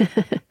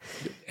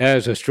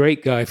 As a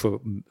straight guy for,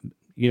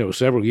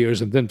 several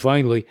years. And then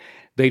finally,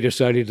 they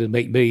decided to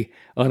make me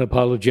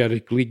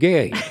unapologetically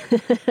gay.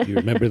 You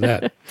remember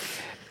that?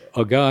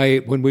 A guy,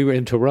 when we were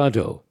in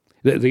Toronto,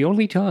 the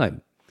only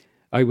time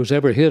I was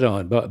ever hit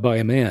on by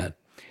a man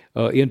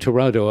in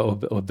Toronto,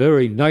 a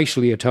very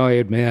nicely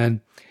attired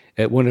man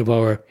at one of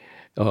our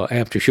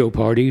after-show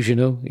parties,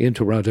 in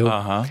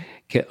Toronto,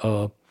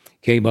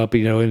 came up,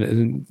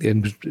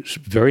 and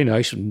very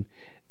nice and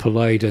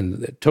polite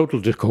and total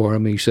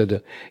decorum. He said,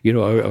 do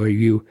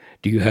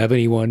you have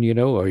anyone, do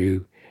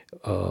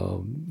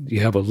you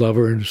have a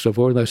lover and so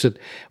forth? And I said,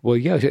 well,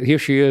 yeah, here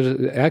she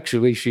is.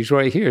 Actually, she's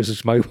right here. This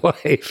is my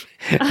wife.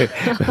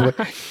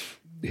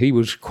 He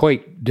was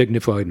quite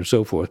dignified and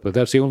so forth, but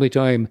that's the only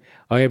time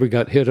I ever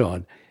got hit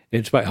on.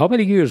 In spite, how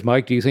many years,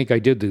 Mike, do you think I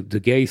did the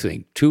gay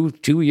thing? 2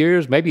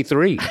 years, maybe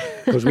 3,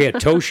 because we had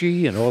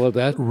Toshi and all of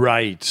that.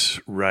 Right.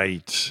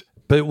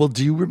 But,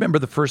 do you remember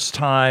the first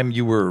time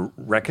you were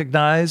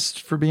recognized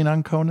for being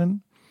on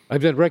Conan?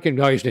 I've been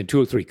recognized in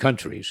 2 or 3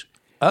 countries.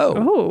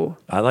 Oh.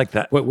 I like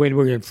that. When we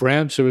were in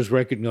France, I was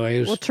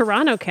recognized. Well,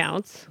 Toronto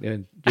counts.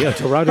 And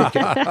Toronto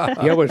counts.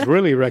 I was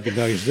really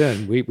recognized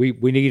then. We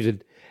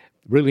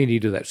really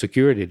needed that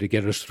security to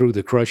get us through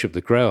the crush of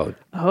the crowd.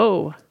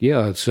 Oh.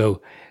 Yeah,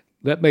 so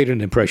that made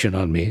an impression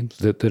on me,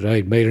 that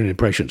I made an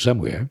impression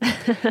somewhere.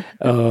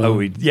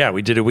 We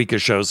did a week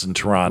of shows in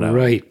Toronto.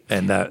 Right.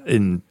 And that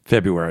in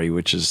February,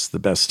 which is the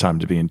best time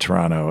to be in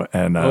Toronto.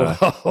 And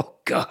oh,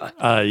 God.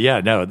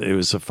 It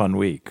was a fun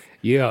week.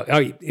 Yeah,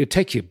 it'd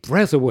take your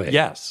breath away.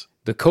 Yes.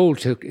 The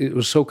cold, it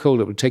was so cold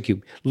it would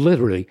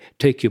literally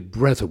take your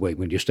breath away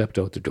when you stepped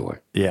out the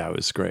door. Yeah, it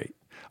was great.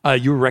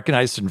 You were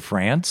recognized in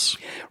France?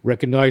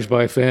 Recognized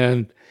by a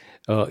fan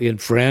in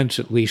France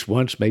at least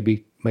once,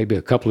 maybe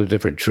a couple of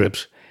different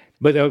trips.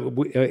 But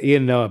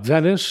in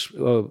Venice,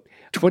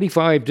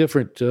 25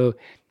 different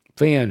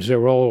fans, they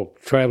were all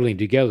traveling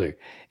together.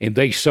 And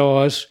they saw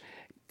us,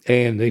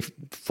 and they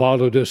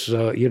followed us.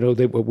 We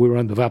were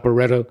on the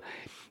Vaporetto,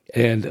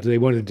 and they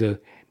wanted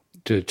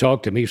to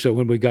talk to me. So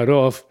when we got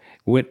off,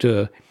 went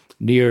to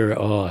near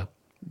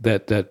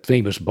that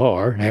famous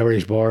bar,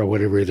 Harry's Bar or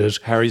whatever it is.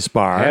 Harry's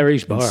Bar.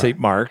 In St.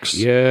 Mark's.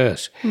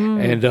 Yes.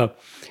 And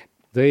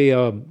they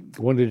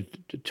wanted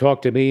to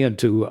talk to me and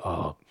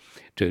to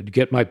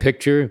get my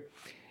picture.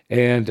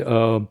 And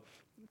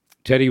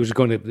Teddy was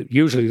going to,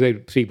 usually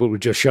people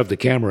would just shove the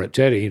camera at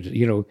Teddy,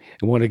 and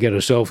want to get a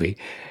selfie.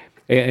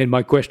 And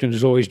my question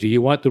is always, do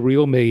you want the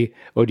real me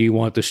or do you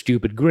want the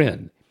stupid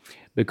grin?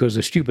 Because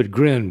the stupid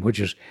grin, which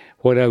is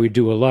what I would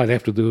do a lot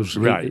after those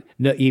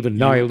even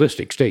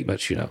nihilistic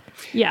statements,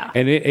 Yeah.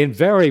 And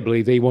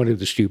invariably, they wanted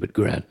the stupid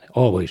grin,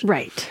 always.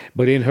 Right.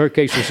 But in her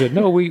case, she said,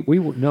 no,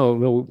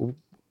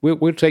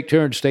 we'll take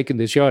turns taking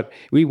the shot.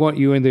 We want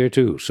you in there,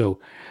 too. So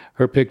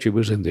her picture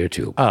was in there,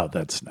 too. Oh,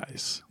 that's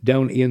nice.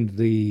 Down in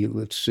the,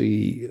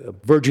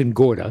 Virgin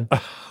Gorda.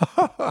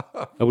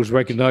 I was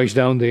recognized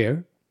down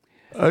there.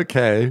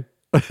 Okay.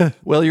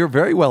 Well, you're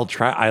very well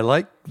tracked. I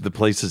like the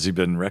places you've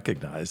been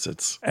recognized.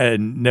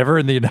 And never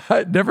in the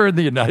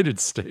United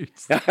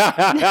States.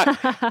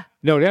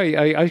 No,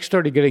 I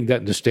started getting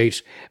that in the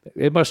States.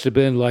 It must have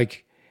been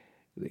like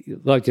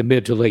the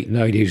mid to late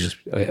 90s.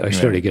 I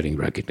started getting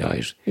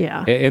recognized.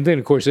 Yeah, and then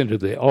of course into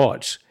the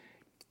aughts,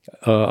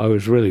 I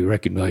was really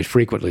recognized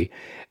frequently.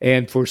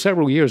 And for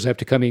several years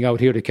after coming out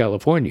here to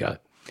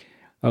California,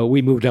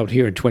 we moved out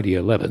here in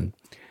 2011.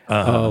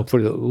 For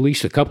at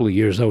least a couple of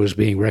years, I was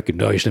being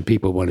recognized and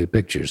people wanted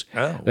pictures.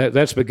 Oh.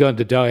 That's begun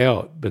to die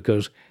out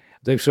because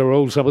they've so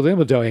old, some of them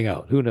are dying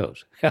out. Who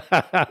knows? Ha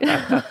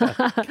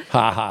ha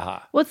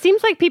ha. Well, it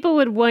seems like people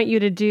would want you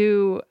to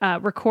do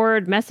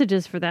record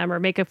messages for them or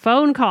make a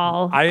phone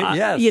call.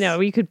 Yes.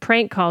 You could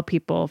prank call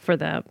people for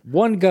them.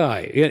 One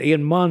guy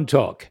in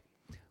Montauk,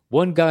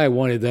 one guy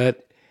wanted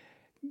that.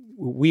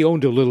 We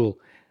owned a little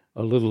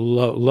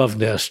love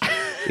nest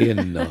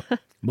in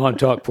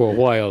Montauk for a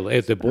while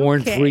at the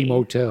Born Free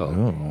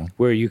Motel,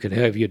 where you could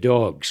have your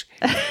dogs,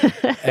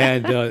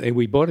 and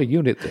we bought a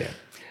unit there.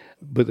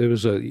 But there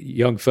was a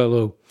young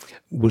fellow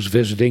was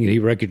visiting, and he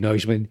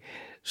recognized me.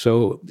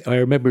 So I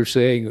remember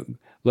saying,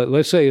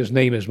 let's say his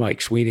name is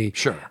Mike Sweeney.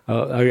 Sure.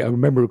 I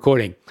remember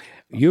recording.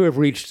 You have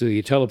reached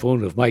the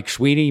telephone of Mike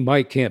Sweeney.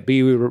 Mike can't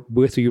be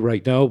with you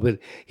right now, but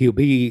he'll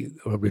be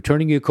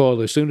returning your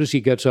call as soon as he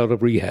gets out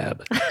of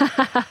rehab.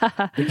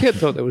 The kid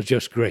thought that was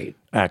just great.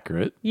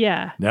 Accurate.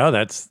 Yeah. No,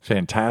 that's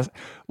fantastic.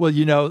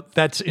 Well,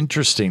 that's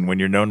interesting when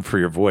you're known for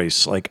your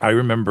voice. Like, I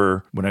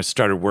remember when I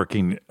started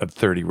working at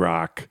 30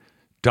 Rock,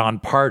 Don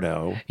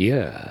Pardo,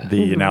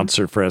 the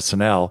announcer for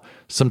SNL,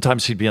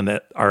 sometimes he'd be on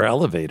our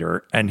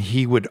elevator, and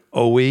he would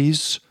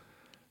always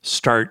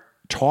start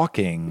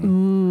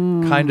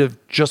talking kind of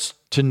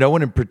just to no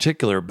one in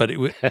particular, but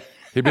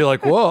he'd be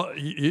like, well,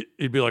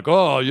 he'd be like,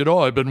 oh,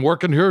 I've been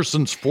working here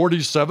since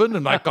 47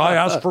 and that guy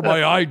asked for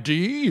my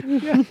ID.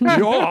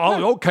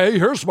 Okay,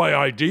 here's my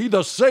ID,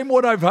 the same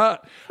one I've had.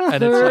 And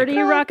 30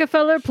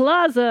 Rockefeller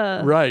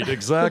Plaza. Right,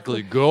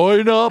 exactly.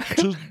 Going up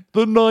to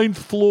the 9th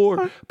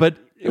floor. But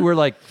we're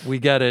like, we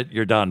get it,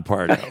 you're Don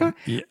Pardo.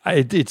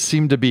 It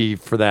seemed to be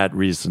for that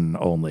reason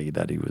only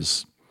that he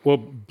was... Well,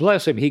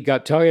 bless him, he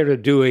got tired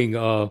of doing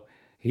the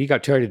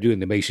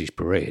Macy's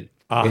Parade.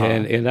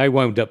 And I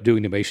wound up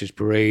doing the Macy's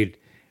Parade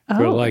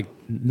for like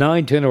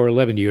 9, 10, or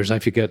 11 years. I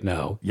forget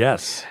now.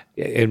 Yes.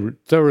 And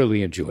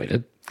thoroughly enjoyed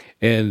it.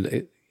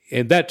 And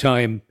at that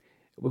time,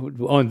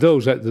 on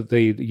those,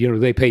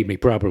 they paid me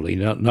properly,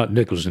 not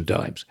nickels and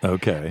dimes.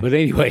 Okay. But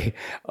anyway.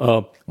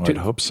 I'd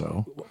hope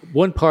so.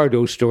 One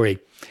Pardo story,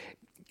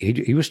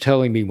 he was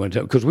telling me one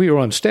time, because we were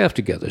on staff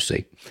together,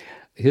 see.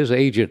 His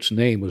agent's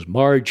name was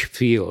Marge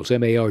Fields,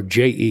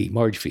 M-A-R-J-E,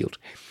 Marge Fields.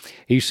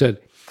 He said,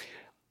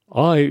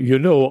 I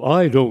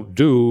don't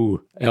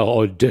do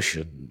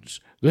auditions.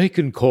 They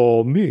can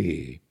call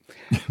me.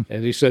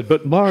 And he said,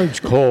 but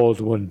Marge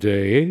called one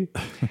day,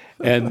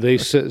 and they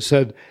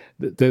said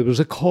that there was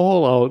a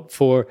call out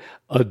for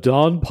a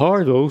Don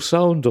Pardo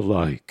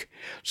sound-alike.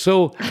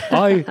 So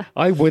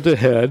I went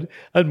ahead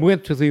and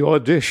went to the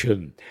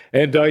audition,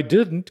 and I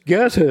didn't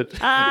get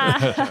it.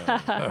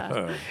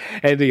 And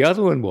the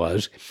other one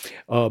was,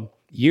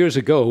 years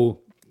ago,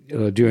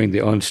 during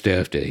the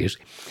on-staff days,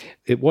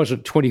 it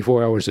wasn't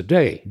 24 hours a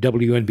day.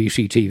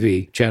 WNBC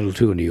TV, Channel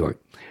 2 in New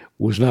York,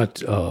 was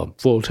not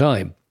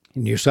full-time.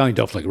 And you signed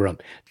off like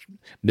around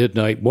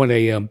midnight, 1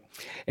 a.m.,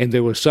 and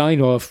there were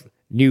sign-off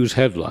news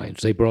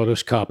headlines. They brought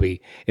us copy,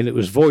 and it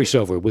was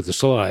voiceover with the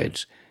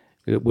slides,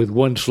 with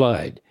one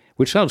slide,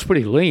 which sounds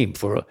pretty lame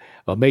for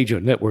a major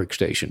network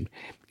station,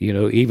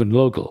 even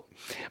local.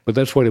 But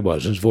that's what it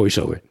was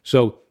voiceover.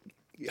 So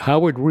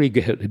Howard Reed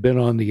had been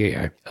on the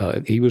air.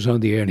 He was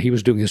on the air, and he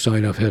was doing the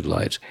sign-off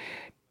headlines.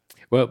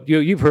 Well,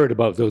 you've heard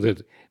about, though,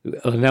 the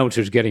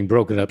announcers getting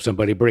broken up,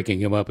 somebody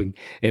breaking him up. And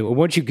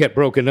once you get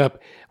broken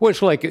up, well,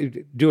 it's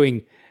like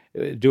doing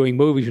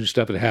movies and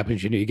stuff that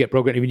happens. You get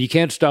broken. I mean, you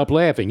can't stop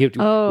laughing.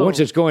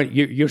 Once it's going,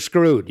 you're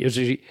screwed.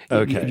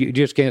 Okay. You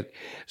just can't.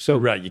 So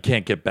right, you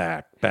can't get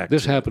back.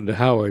 This happened to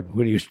Howard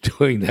when he was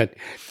doing that,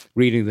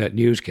 reading that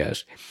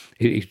newscast.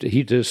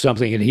 He did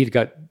something and he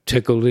got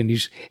tickled and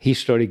he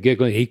started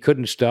giggling. He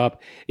couldn't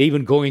stop,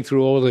 even going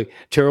through all the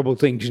terrible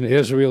things in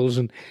Israel's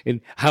and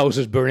in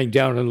houses burning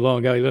down in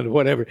Long Island or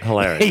whatever.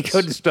 Hilarious. He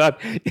couldn't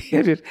stop.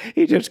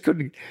 He just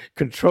couldn't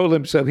control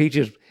himself.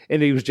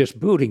 And he was just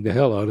booting the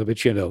hell out of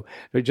it,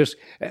 It just,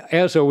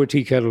 as over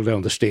tea kettle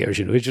down the stairs,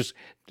 It just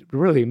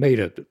really made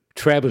a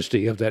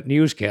travesty of that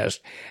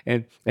newscast.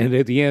 And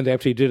at the end,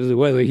 after he did the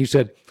weather, he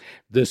said,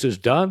 "This is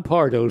Don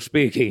Pardo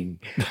speaking."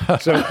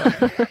 So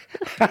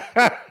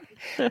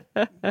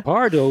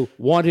Pardo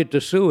wanted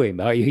to sue him.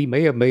 He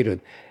may have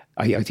made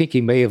I think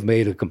he may have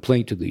made a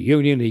complaint to the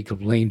union. He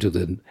complained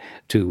to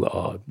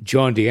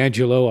John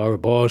D'Angelo, our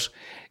boss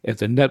at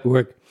the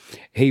network.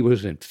 He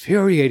was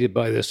infuriated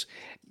by this.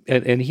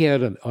 And he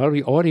had an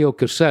audio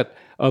cassette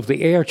of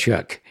the air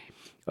check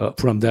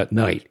from that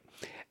night.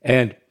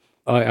 And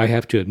I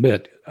have to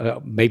admit,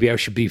 maybe I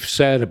should be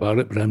sad about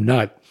it, but I'm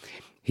not.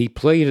 He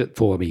played it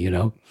for me,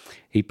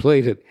 He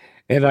played it,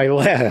 and I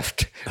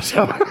laughed.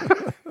 So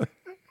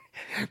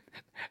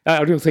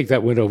I don't think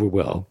that went over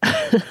well.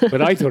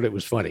 But I thought it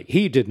was funny.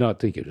 He did not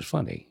think it was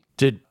funny.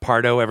 Did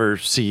Pardo ever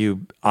see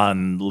you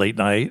on late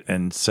night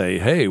and say,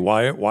 "Hey,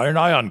 why aren't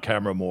I on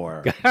camera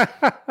more?"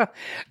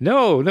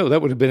 No,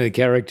 that would have been a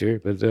character,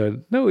 but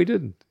no, he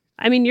didn't.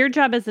 I mean, your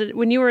job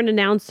when you were an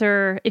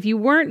announcer, if you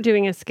weren't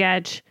doing a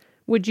sketch,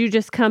 would you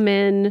just come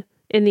in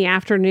the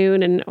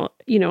afternoon and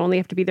only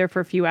have to be there for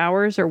a few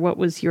hours, or what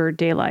was your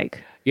day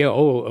like? Yeah,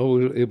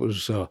 it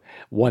was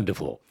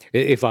wonderful.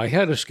 If I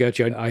had a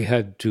sketch, I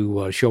had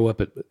to show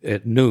up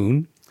at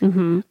noon.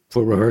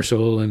 for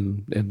rehearsal,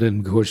 and then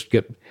of course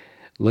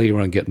later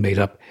on get made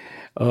up.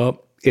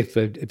 If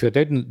I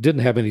didn't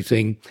have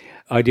anything,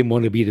 I didn't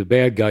want to be the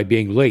bad guy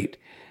being late,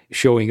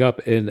 showing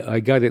up, and I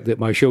got it that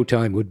my show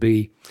time would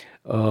be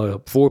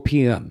 4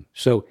 p.m.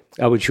 So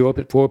I would show up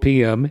at 4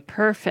 p.m.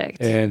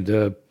 Perfect.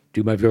 And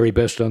do my very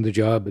best on the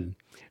job, and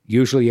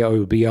usually I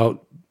would be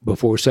out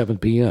before 7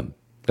 p.m.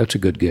 That's a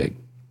good gig.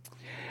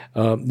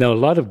 Now, a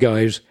lot of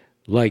guys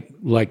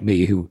like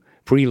me, who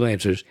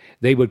freelancers,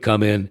 they would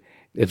come in,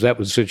 if that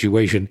was the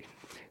situation,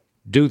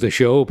 do the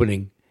show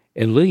opening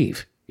and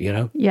leave,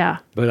 Yeah.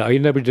 But I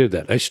never did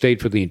that. I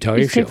stayed for the entire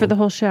show. You stayed for the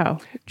whole show.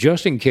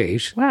 Just in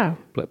case. Wow.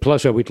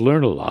 Plus, I would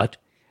learn a lot,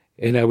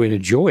 and I would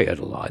enjoy it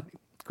a lot.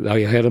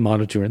 I had a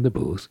monitor in the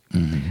booth,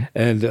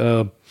 and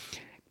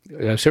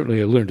I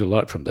certainly learned a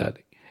lot from that.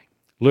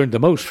 Learned the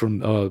most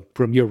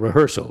from your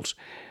rehearsals.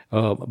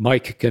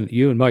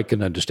 You and Mike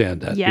can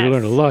understand that. Yes. You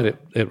learn a lot at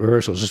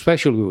rehearsals,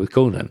 especially with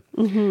Conan.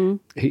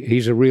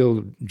 He's a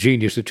real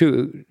genius. The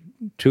two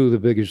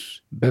of the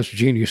best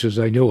geniuses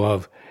I know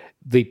of.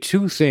 The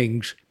two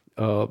things,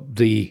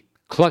 the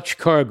clutch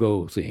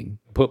cargo thing,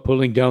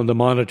 pulling down the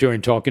monitor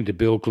and talking to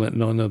Bill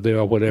Clinton on there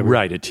or whatever.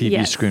 Right, a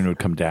TV screen would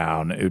come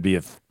down. It would be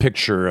a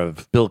picture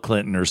of Bill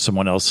Clinton or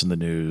someone else in the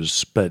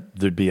news, but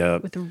there'd be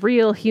with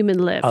real human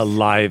lips, a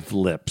live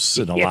lips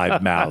and a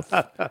live mouth,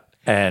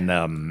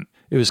 and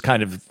it was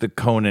kind of the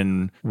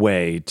Conan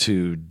way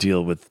to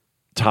deal with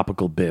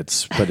topical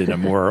bits, but in a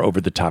more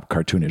over-the-top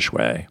cartoonish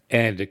way.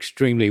 And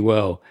extremely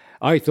well.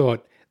 I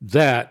thought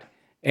that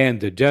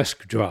and the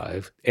desk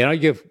drive, and I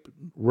give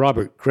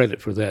Robert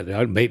credit for that.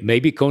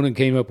 Maybe Conan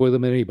came up with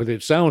them, but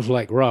it sounds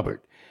like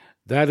Robert.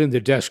 That and the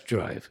desk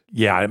drive.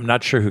 Yeah, I'm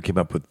not sure who came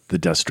up with the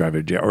desk drive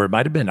idea, or it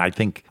might have been. I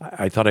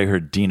thought I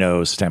heard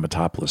Dino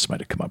Stamatopoulos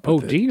might have come up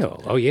with it. Oh,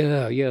 Dino. Oh,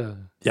 yeah.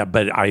 Yeah,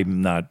 but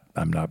I'm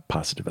not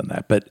positive on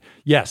that. But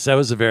yes, that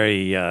was a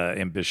very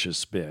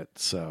ambitious bit.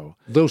 So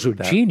those are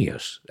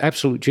genius,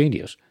 absolute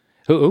genius.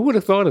 Who would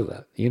have thought of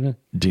that?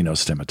 Dino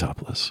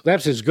Stamatopoulos.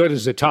 That's as good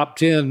as the top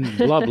 10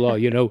 blah blah.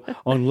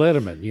 On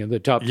Letterman. The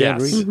top 10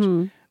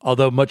 reasons.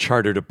 Although much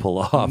harder to pull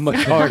off.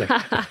 Much harder.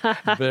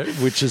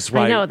 Which is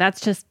why... I know,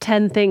 that's just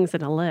 10 things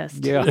in a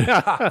list.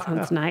 Yeah.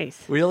 Sounds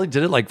nice. We only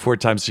did it like 4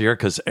 times a year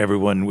because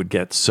everyone would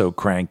get so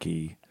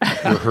cranky.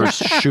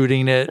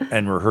 Shooting it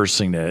and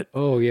rehearsing it.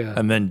 Oh, yeah.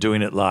 And then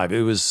doing it live.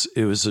 It was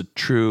a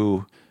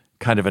true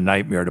kind of a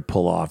nightmare to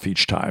pull off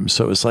each time.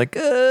 So it was like,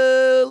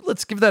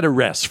 let's give that a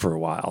rest for a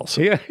while.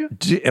 So yeah.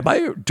 Do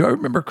I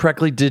remember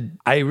correctly?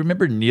 I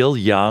remember Neil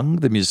Young,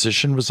 the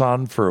musician, was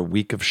on for a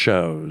week of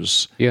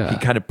shows. Yeah. He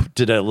kind of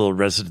did a little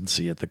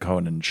residency at the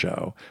Conan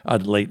show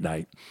on late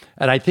night.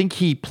 And I think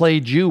he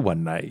played you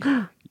one night.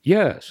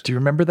 Yes. Do you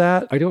remember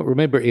that? I don't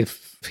remember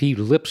if he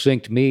lip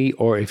synced me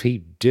or if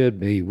he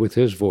did me with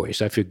his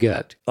voice. I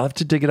forget. I'll have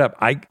to dig it up.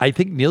 I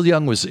think Neil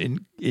Young was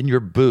in your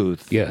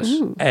booth. Yes.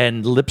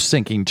 And lip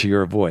syncing to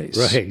your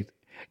voice. Right.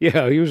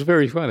 Yeah, he was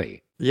very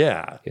funny.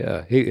 Yeah.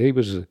 Yeah, he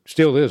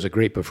still is a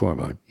great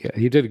performer. Yeah,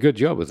 he did a good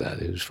job with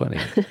that. It was funny.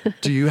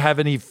 Do you have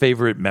any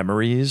favorite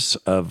memories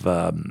of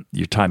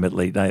your time at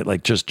late night?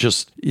 Like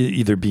just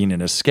either being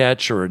in a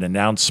sketch or an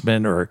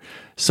announcement or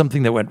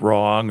something that went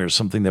wrong or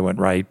something that went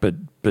right,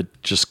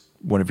 but just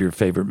one of your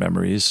favorite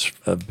memories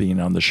of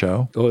being on the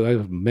show? Oh, I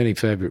have many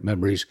favorite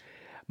memories.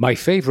 My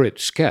favorite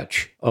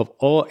sketch of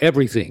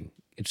everything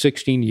in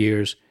 16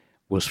 years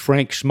was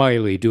Frank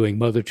Smiley doing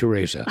Mother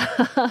Teresa.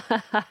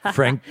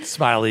 Frank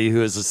Smiley,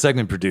 who is a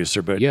segment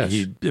producer, but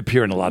he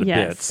appeared in a lot of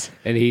bits.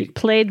 And he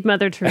played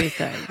Mother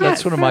Teresa.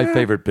 That's one of my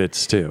favorite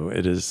bits, too.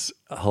 It is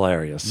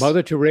hilarious.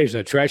 Mother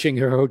Teresa trashing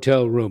her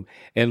hotel room.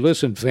 And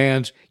listen,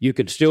 fans, you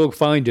can still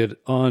find it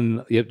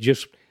on,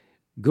 just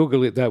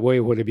Google it that way,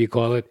 whatever you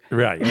call it.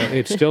 Right.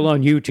 It's still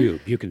on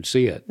YouTube. You can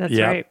see it. That's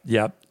right.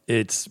 Yep.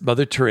 It's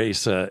Mother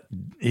Teresa.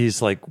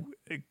 He's like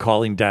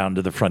calling down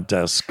to the front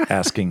desk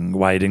asking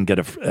why I didn't get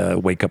a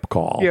wake-up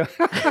call. Yeah.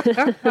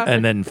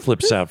 And then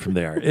flips out from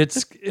there.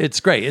 It's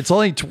great. It's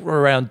only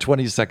around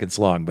 20 seconds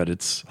long, but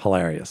it's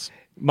hilarious.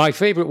 My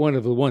favorite one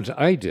of the ones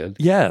I did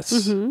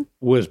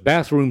was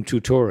Bathroom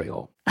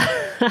Tutorial.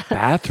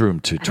 Bathroom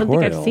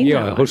Tutorial? I don't think I've seen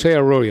that one. Jose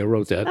Arroyo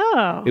wrote that.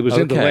 Oh. It was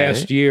in the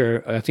last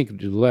year, I think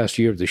the last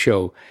year of the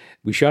show.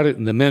 We shot it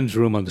in the men's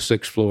room on the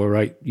 6th floor,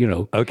 right?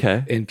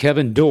 Okay. And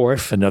Kevin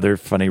Dorff, another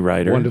funny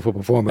writer, wonderful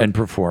performer, and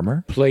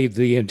performer, played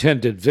the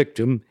intended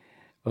victim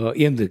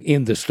in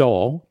the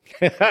stall.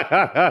 You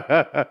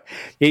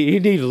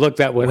need to look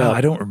that one up.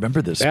 I don't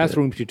remember this.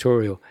 Bathroom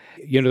Tutorial.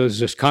 There's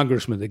this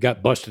congressman that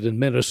got busted in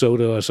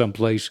Minnesota or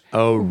someplace.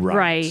 Oh, right.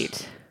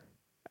 Right.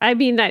 I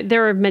mean,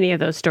 there were many of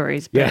those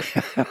stories, but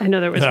I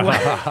know there was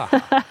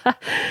one.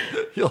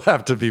 You'll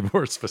have to be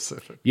more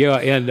specific. Yeah,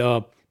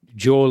 and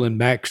Joel and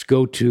Max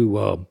go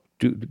to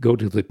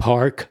the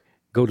park,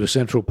 go to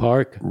Central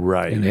Park,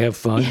 right, and have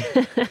fun.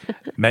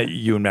 Met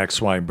you and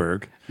Max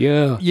Weinberg.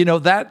 Yeah,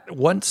 that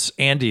once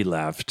Andy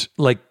left,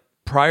 like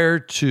prior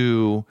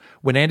to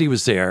when Andy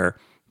was there,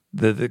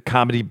 the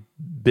comedy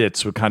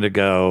bits would kind of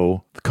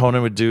go.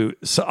 Conan would do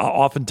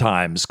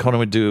oftentimes. Conan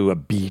would do a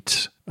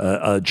beat,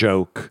 a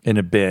joke in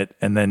a bit,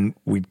 and then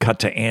we'd cut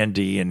to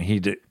Andy, and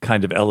he'd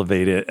kind of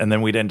elevate it, and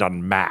then we'd end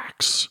on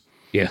Max.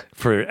 Yeah.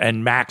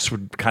 And Max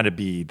would kind of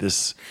be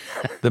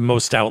the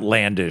most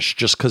outlandish,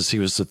 just because he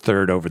was the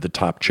third over the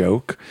top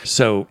joke.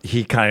 So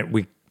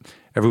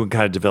everyone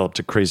kind of developed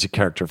a crazy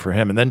character for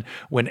him. And then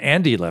when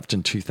Andy left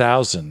in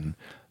 2000,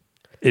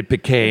 it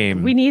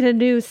became... We need a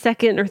new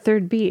second or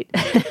third beat.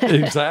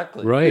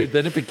 Exactly. Right.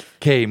 Then it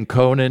became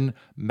Conan,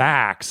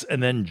 Max,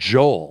 and then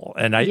Joel.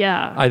 And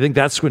I think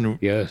that's when...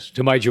 Yes,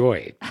 to my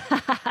joy.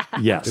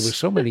 Yes. There were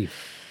so many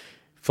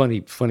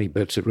funny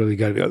bits that really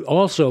got it.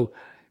 Also,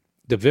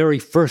 the very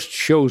first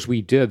shows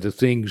we did, the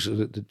things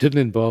that didn't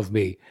involve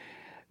me,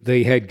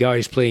 they had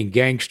guys playing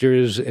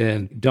gangsters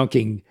and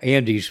dunking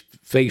Andy's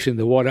face in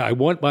the water. I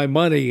want my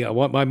money.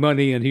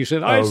 And he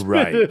said, I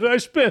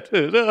spent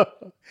it.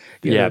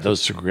 Yeah,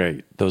 those are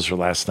great. Those were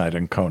last night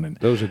on Conan.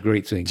 Those are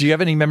great things. Do you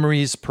have any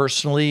memories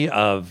personally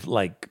of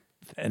like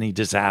any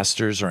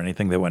disasters or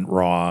anything that went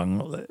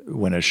wrong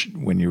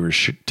when you were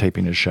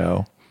taping a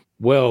show?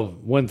 Well,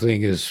 one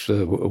thing is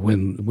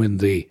when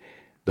the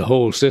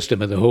whole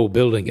system and the whole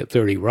building at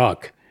 30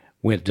 Rock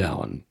went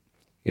down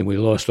and we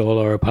lost all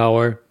our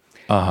power.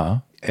 Uh-huh.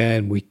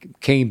 And we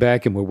came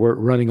back and we were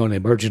running on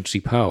emergency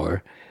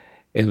power,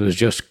 and it was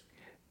just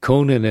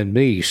Conan and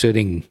me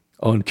sitting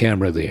on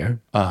camera there.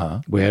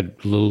 Uh-huh. We had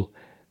a little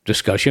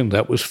discussion.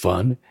 That was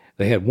fun.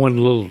 They had one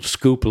little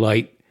scoop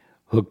light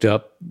hooked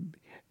up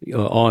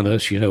on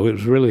us. It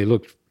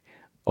looked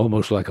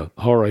almost like a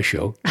horror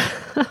show.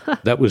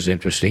 That was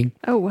interesting.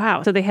 Oh,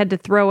 wow. So they had to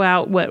throw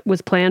out what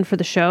was planned for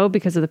the show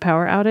because of the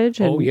power outage?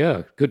 Oh,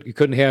 yeah. You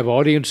couldn't have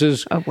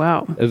audiences. Oh,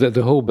 wow.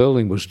 The whole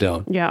building was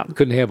down. Yeah.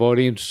 Couldn't have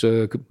audience,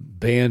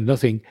 band,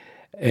 nothing.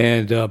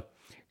 And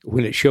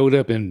when it showed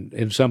up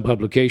in some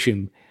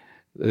publication,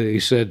 they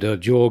said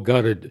Joel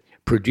Godard,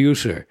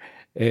 producer.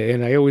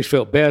 And I always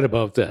felt bad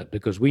about that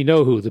because we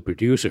know who the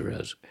producer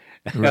is.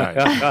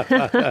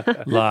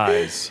 Right.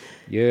 Lies.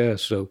 Yeah,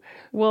 so...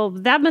 Well,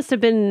 that must have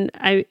been,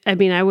 I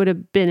mean, I would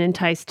have been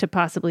enticed to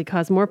possibly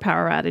cause more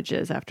power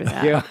outages after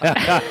that.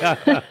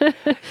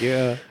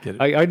 Yeah.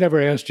 I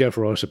never asked Jeff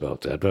Ross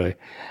about that, but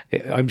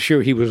I'm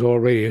sure he was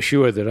already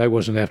assured that I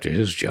wasn't after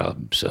his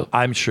job. So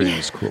I'm sure he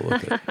was cool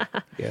with it.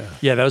 Yeah.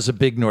 Yeah, that was a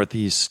big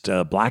Northeast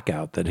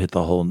blackout that hit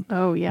the whole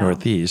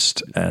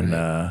Northeast.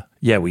 And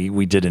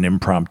we did an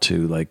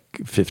impromptu,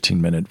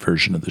 15-minute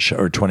version of the show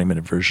or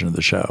 20-minute version of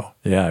the show.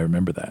 Yeah, I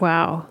remember that.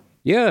 Wow.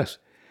 Yes.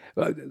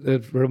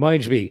 That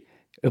reminds me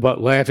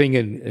about laughing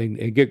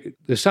and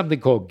there's something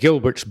called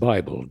Gilbert's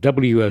Bible,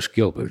 W.S.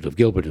 Gilbert of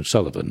Gilbert and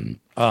Sullivan.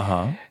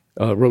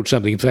 Wrote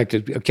something. In fact, I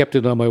kept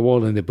it on my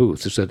wall in the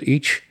booth. It said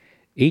each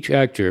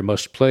actor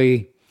must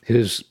play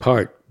his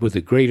part with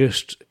the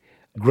greatest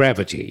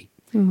gravity.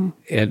 Mm-hmm.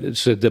 And it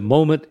said the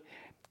moment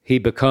he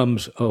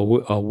becomes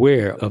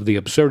aware of the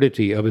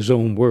absurdity of his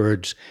own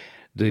words,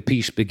 the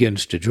piece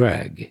begins to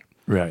drag.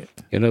 Right.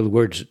 In other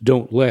words,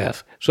 don't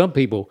laugh. Some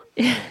people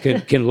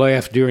can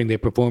laugh during their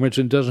performance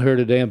and it doesn't hurt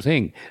a damn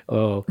thing.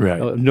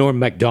 Right. Norm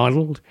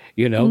Macdonald,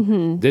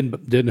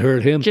 didn't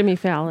hurt him. Jimmy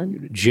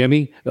Fallon.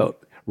 Jimmy,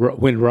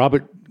 when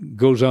Robert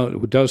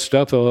does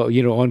stuff,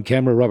 on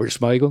camera, Robert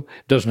Smigel,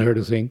 doesn't hurt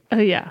a thing. Oh,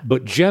 yeah.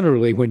 But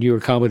generally, when you're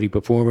a comedy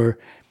performer,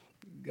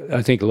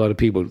 I think a lot of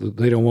people,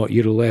 they don't want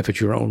you to laugh at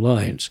your own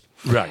lines.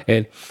 Right.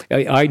 And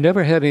I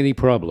never had any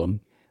problem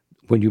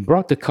when you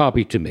brought the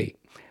copy to me,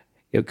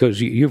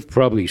 because you've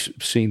probably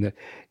seen that.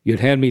 You'd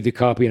hand me the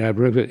copy, and I'd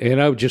read it,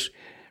 and I would just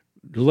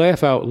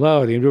laugh out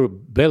loud, and there were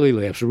belly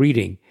laughs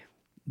reading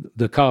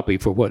the copy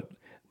for what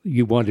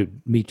you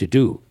wanted me to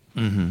do.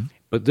 Mm-hmm.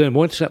 But then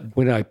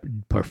when I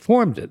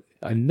performed it,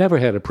 I never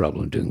had a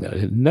problem doing that.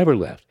 I never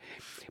laughed.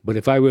 But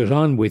if I was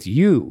on with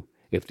you,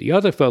 if the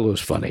other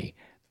fellow's funny,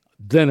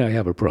 then I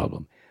have a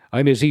problem.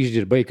 I'm as easy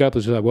to break up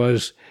as I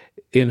was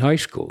in high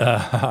school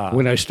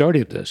when I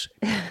started this.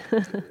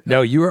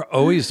 No, you were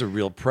always a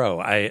real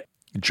pro.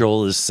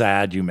 Joel is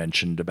Sad, you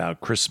mentioned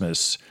about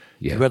Christmas.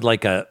 Yeah. You had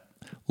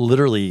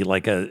literally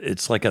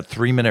it's like a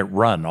 3-minute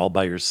run all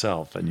by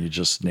yourself, and you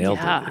just nailed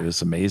it. It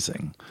was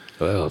amazing.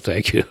 Well,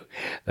 thank you.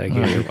 Thank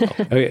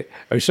you.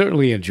 I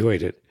certainly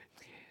enjoyed it.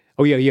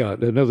 Oh, yeah.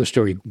 Another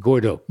story,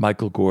 Gordo.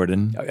 Michael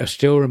Gordon. I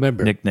still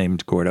remember.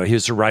 Nicknamed Gordo. He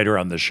was a writer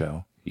on the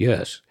show.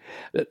 Yes.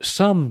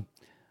 Some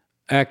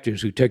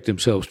actors who take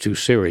themselves too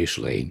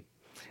seriously,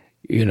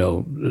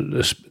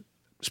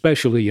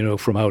 especially,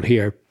 from out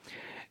here,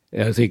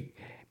 I think,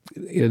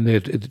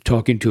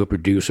 talking to a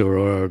producer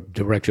or a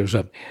director or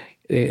something,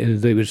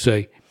 and they would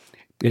say,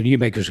 and you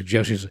make a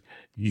suggestion,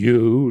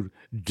 you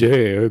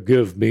dare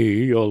give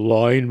me a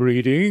line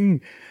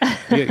reading?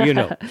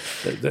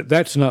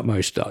 That's not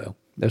my style.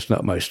 That's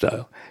not my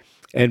style.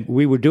 And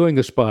we were doing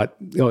a spot,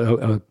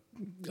 a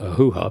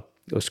hoo-ha,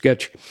 a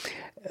sketch.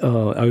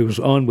 I was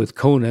on with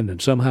Conan,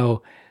 and somehow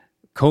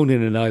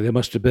Conan and I,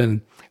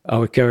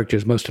 our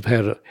characters must have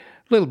had a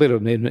little bit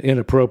of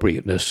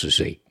inappropriateness, you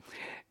see.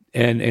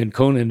 And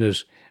Conan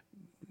is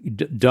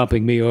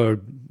dumping me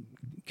or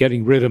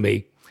getting rid of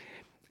me.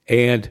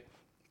 And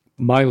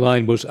my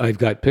line was, I've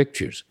got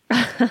pictures.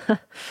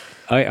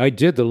 I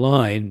did the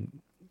line,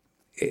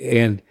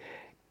 and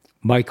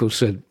Michael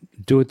said,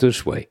 do it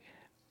this way.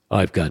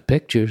 I've got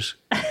pictures.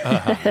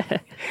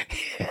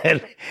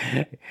 and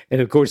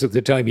of course, at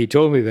the time he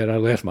told me that, I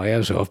laughed my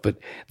ass off, but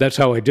that's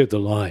how I did the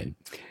line.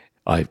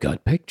 I've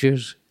got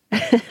pictures.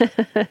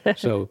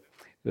 So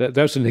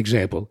that's an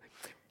example.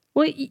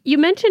 Well, you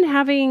mentioned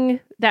having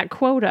that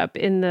quote up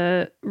in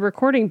the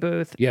recording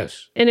booth.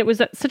 Yes. And it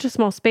was such a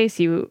small space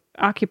you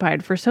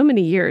occupied for so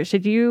many years.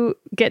 Did you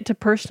get to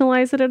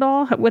personalize it at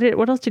all?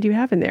 What else did you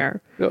have in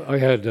there? I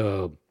had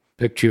a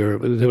picture.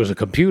 There was a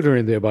computer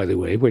in there, by the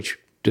way, which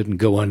didn't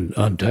go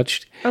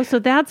untouched. Oh, so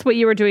that's what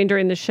you were doing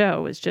during the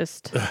show, was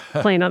just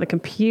playing on the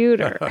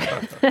computer.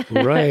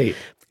 Right.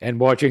 And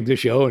watching the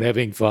show and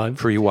having fun.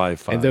 Free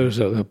Wi-Fi. And there was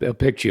a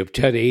picture of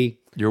Teddy.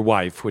 Your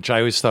wife, which I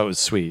always thought was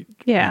sweet.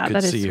 Yeah, you could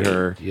that is see sweet.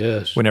 her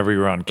whenever you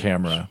were on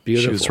camera.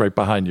 Beautiful. She was right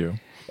behind you.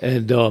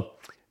 And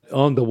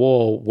on the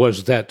wall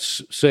was that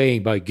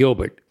saying by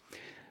Gilbert,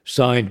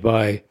 signed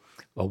by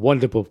a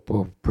wonderful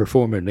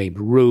performer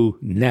named Rue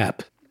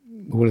Knapp,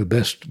 one of the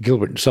best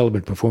Gilbert and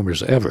Sullivan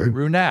performers ever.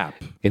 Rue Knapp.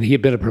 And he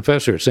had been a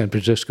professor at San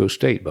Francisco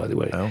State, by the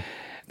way. Oh.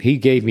 He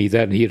gave me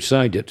that, and he had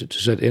signed it. It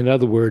said, in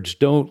other words,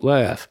 don't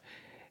laugh.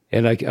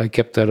 And I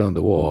kept that on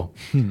the wall.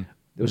 There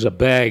was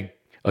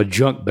a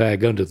junk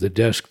bag under the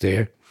desk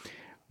there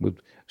with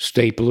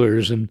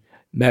staplers and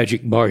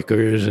magic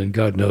markers and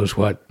God knows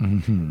what.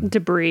 Mm-hmm.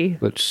 Debris.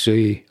 Let's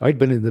see. I'd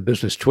been in the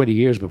business 20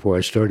 years before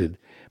I started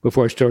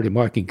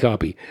marking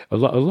copy. A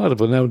lot of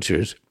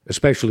announcers,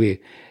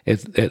 especially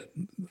at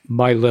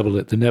my level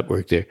at the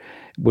network there,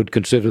 would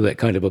consider that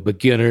kind of a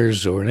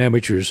beginner's or an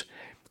amateur's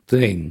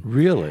thing.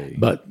 Really?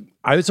 But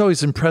I was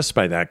always impressed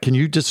by that. Can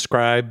you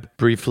describe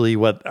briefly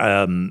what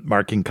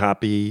marking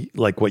copy,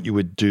 like what you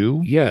would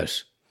do?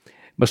 Yes.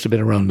 Must have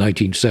been around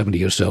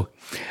 1970 or so.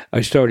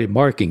 I started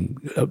marking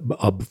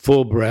a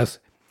full breath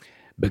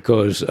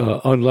because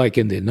unlike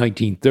in the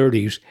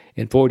 1930s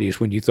and 40s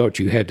when you thought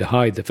you had to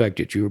hide the fact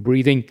that you were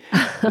breathing,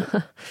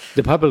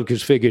 the public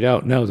has figured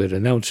out now that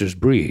announcers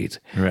breathe.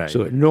 Right.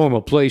 So at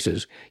normal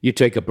places, you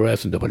take a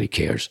breath and nobody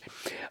cares.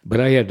 But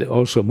I had to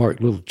also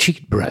mark little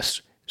cheat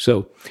breaths.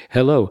 So,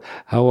 hello,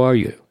 how are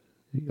you?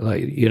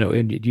 Like,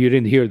 and you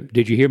didn't hear,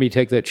 did you hear me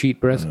take that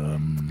cheat breath?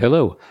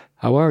 Hello,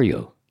 how are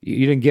you?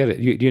 You didn't get it.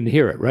 You didn't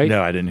hear it, right?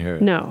 No, I didn't hear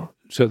it. No.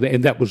 So,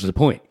 and that was the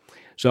point.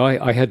 So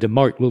I had to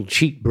mark little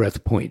cheat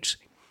breath points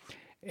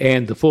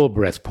and the full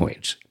breath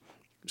points.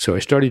 So I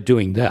started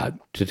doing that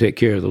to take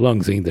care of the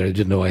lung thing that I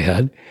didn't know I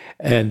had.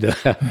 And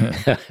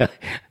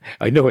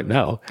I know it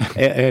now.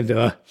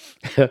 And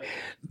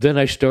then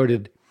I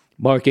started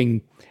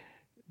marking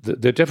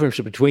the difference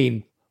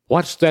between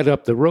what's that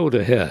up the road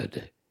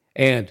ahead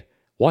and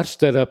what's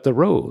that up the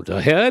road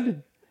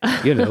ahead?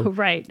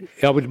 Right.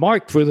 I would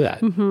mark for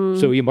that. Mm-hmm.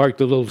 So you mark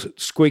the little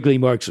squiggly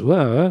marks.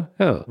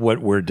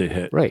 What word to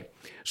hit. Right.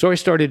 So I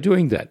started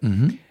doing that.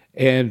 Mm-hmm.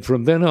 And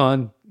from then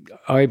on,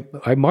 I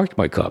marked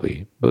my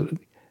copy. But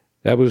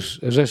that was,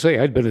 as I say,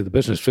 I'd been in the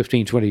business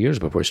 15, 20 years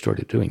before I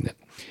started doing that.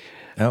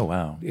 Oh,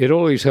 wow. It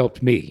always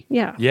helped me.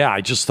 Yeah. Yeah,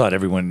 I thought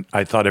everyone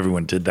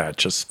did that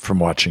just from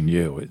watching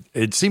you.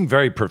 It seemed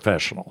very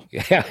professional.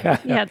 Yeah,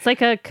 it's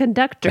like a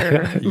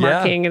conductor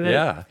marking.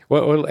 Yeah.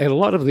 Well, and a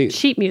lot of the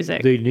sheet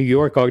music. The New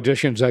York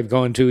auditions I've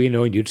gone to,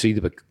 and you'd see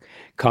the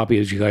copy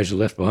as you guys are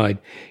left behind.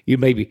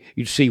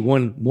 You'd see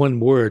one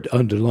word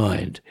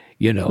underlined,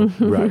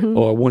 right,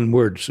 or one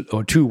word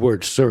or two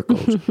words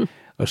circled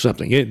or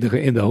something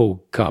in the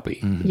whole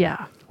copy. Mm-hmm.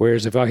 Yeah.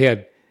 Whereas if I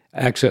had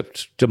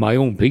access to my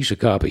own piece of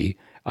copy,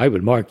 I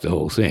would mark the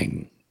whole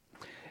thing.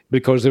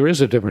 Because there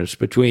is a difference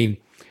between,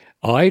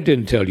 I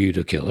didn't tell you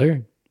to kill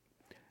her.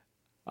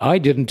 I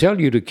didn't tell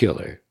you to kill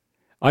her.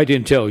 I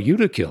didn't tell you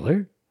to kill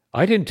her.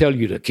 I didn't tell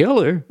you to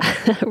kill her.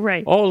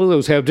 Right. All of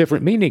those have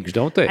different meanings,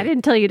 don't they? I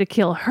didn't tell you to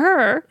kill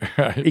her.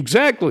 Right.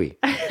 Exactly.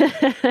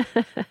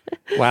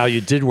 Wow,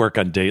 you did work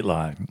on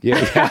Dateline.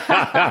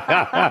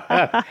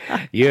 Yeah.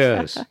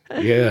 Yes.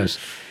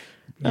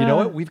 You know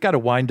what? We've got to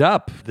wind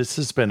up. This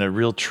has been a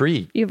real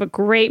treat. You have a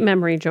great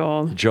memory,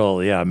 Joel.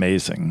 Joel, yeah,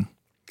 amazing.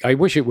 I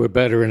wish it were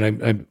better,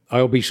 and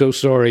I'll be so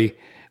sorry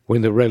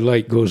when the red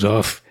light goes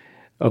off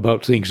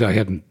about things that I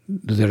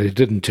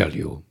didn't tell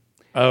you.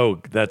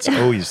 Oh, that's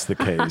always the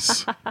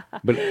case.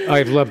 But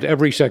I've loved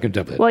every second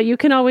of it. Well, you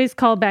can always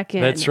call back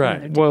in. That's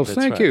right. Well,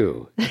 thank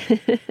you.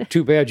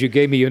 Too bad you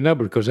gave me your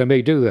number because I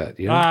may do that.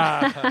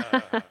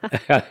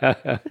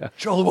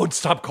 Joel won't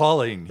stop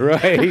calling.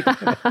 Right.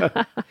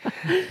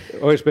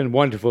 Oh, it's been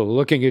wonderful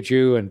looking at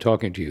you and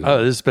talking to you. Oh,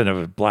 this has been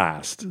a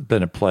blast. It's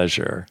been a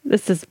pleasure.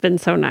 This has been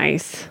so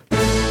nice.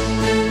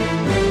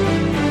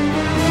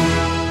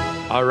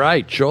 All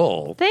right,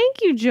 Joel.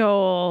 Thank you,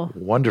 Joel.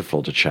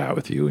 Wonderful to chat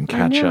with you and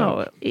catch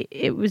up.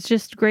 It was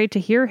just great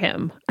to hear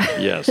him.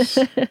 Yes.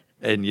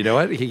 And you know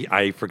what?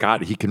 I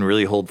forgot he can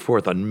really hold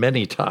forth on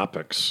many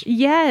topics.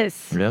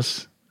 Yes.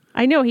 Yes.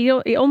 I know. He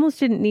almost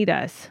didn't need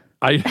us.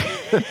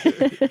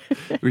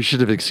 We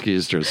should have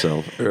excused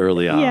ourselves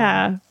early on.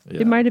 Yeah,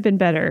 it might have been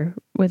better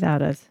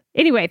without us.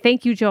 Anyway,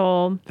 thank you,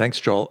 Joel. Thanks,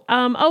 Joel.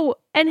 Oh,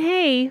 and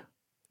hey,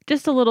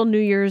 just a little New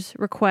Year's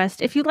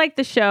request. If you like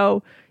the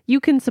show, you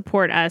can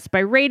support us by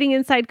rating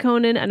Inside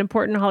Conan, an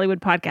important Hollywood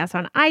podcast,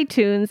 on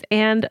iTunes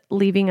and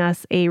leaving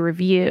us a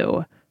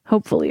review.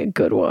 Hopefully a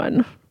good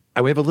one.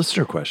 We have a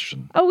listener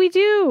question. Oh, we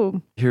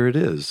do. Here it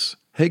is.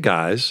 Hey,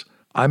 guys,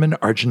 I'm an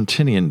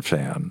Argentinian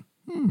fan.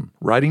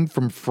 Writing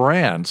from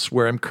France,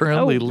 where I'm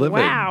currently living.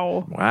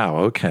 Wow. Wow,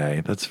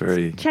 okay. That's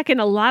very... Checking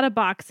a lot of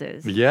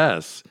boxes.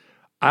 Yes.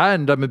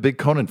 And I'm a big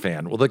Conan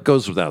fan. Well, that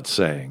goes without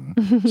saying.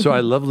 So I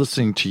love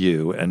listening to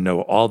you and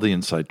know all the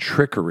inside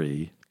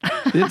trickery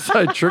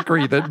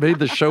that made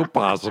the show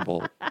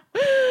possible.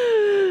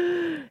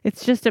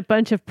 It's just a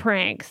bunch of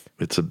pranks.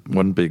 It's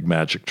one big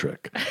magic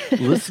trick.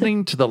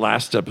 Listening to the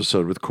last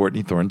episode with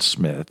Courtney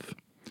Thorne-Smith,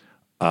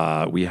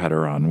 we had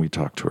her on. We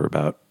talked to her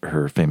about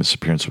her famous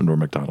appearance with Norm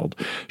Macdonald.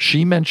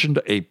 She mentioned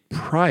a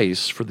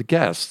price for the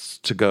guests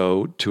to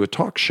go to a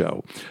talk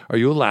show. Are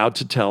you allowed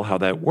to tell how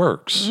that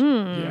works?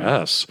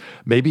 Yes.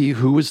 Maybe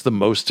who is the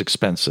most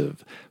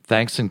expensive?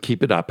 Thanks and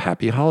keep it up.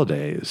 Happy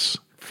holidays.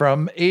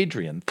 From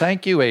Adrian.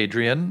 Thank you,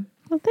 Adrian.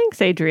 Well,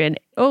 thanks, Adrian.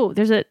 Oh,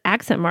 there's an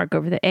accent mark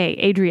over the A.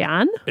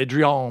 Adrian?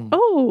 Adrian.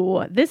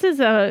 Oh, this is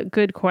a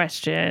good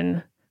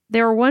question.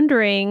 They were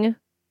wondering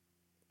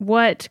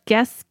what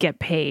guests get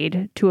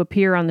paid to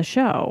appear on the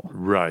show.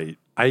 Right.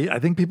 I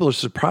think people are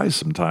surprised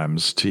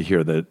sometimes to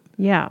hear that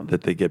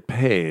they get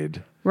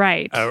paid.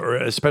 Right. Or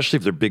especially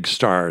if they're big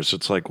stars.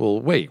 It's like,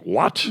 well, wait,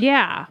 what?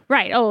 Yeah,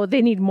 right. Oh,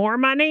 they need more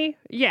money?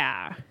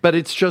 Yeah. But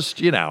it's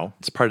just,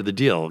 it's part of the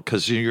deal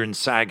because you're in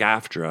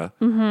SAG-AFTRA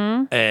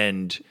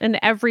and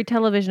every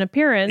television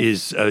appearance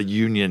is a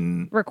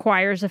union.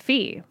 Requires a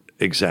fee.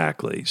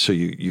 Exactly. So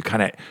you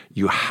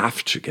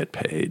have to get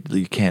paid.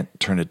 You can't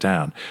turn it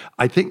down.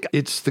 I think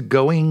it's the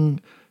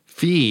going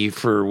fee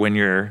for when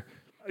you're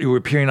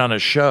appearing on a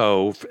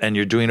show and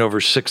you're doing over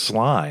 6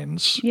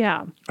 lines.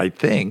 Yeah. I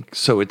think.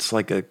 So it's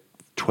like a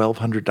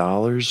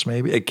 $1,200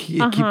 maybe. It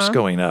keeps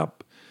going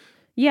up.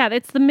 Yeah,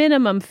 it's the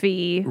minimum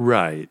fee.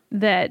 Right.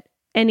 That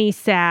any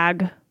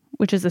SAG,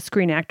 which is a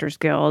Screen Actors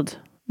Guild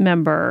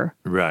member,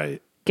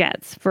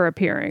 gets for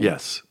appearing.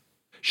 Yes.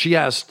 She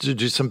asked,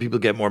 do some people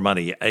get more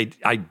money?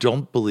 I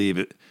don't believe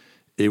it.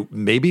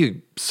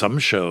 Maybe some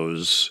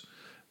shows,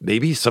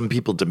 maybe some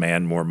people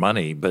demand more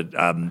money, but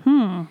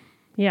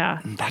yeah,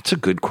 that's a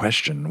good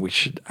question. We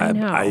should.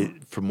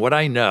 From what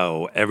I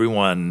know,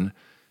 everyone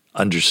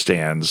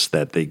understands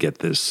that they get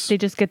this. They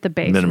just get the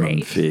base minimum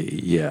rate.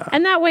 fee. Yeah,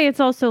 and that way, it's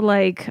also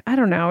like I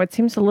don't know. It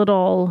seems a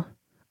little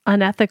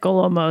unethical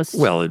almost.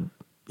 Well.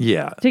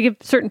 Yeah. To give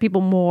certain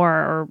people more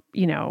or,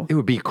 It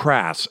would be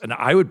crass. And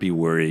I would be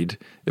worried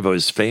if I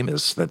was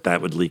famous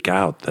that would leak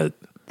out that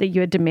you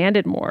had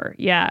demanded more.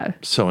 Yeah.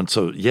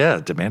 So-and-so,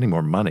 demanding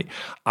more money.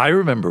 I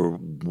remember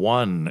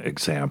one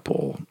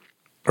example.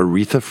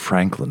 Aretha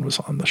Franklin was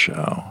on the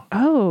show.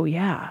 Oh,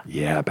 yeah.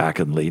 Yeah, back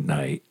in late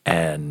night.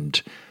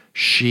 And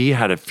she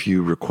had a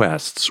few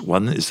requests.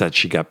 One is that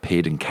she got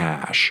paid in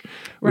cash.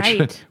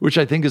 Which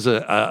I think is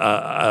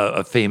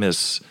a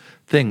famous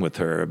thing with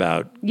her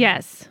about...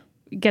 Yes.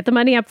 Get the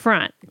money up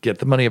front.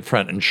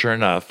 And sure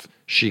enough,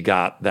 she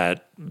got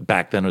that.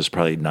 Back then it was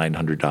probably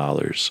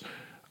 $900.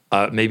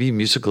 Maybe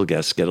musical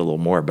guests get a little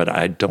more, but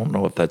I don't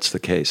know if that's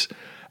the case.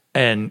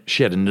 And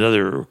she had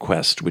another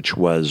request, which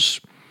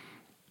was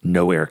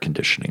no air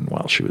conditioning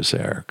while she was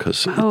there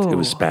because it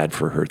was bad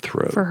for her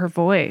throat. For her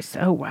voice.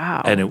 Oh,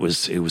 wow. And it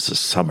was a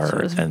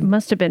summer. So it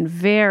must have been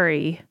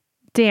very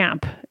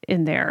damp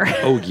in there.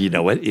 Oh, you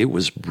know what? It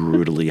was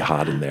brutally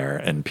hot in there.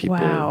 And people...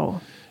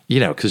 Wow.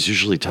 Because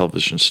usually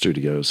television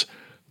studios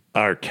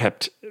are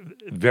kept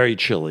very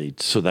chilly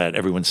so that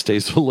everyone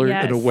stays alert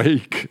and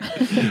awake.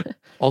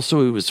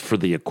 Also, it was for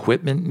the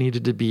equipment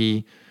needed to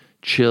be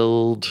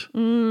chilled.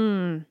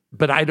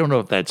 But I don't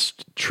know if that's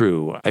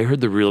true. I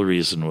heard the real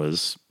reason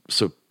was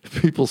so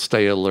people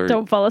stay alert.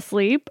 Don't fall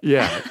asleep.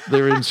 Yeah,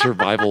 they're in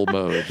survival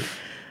mode.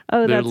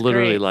 Oh, they're that's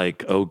literally great.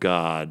 Like, oh,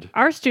 God.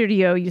 Our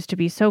studio used to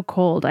be so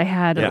cold. I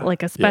had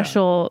like a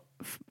special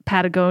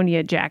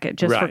Patagonia jacket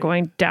just for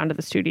going down to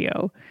the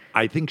studio.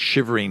 I think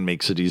shivering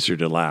makes it easier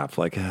to laugh.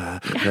 Like,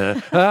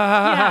 anything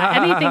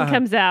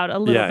comes out a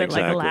little bit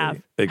like a laugh.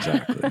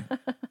 Exactly.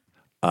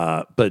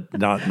 But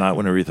not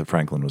when Aretha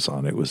Franklin was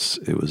on. It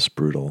was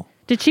brutal.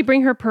 Did she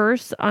bring her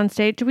purse on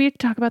stage? Did we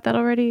talk about that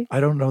already? I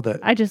don't know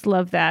that. I just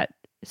love that.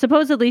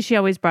 Supposedly, she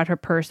always brought her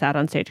purse out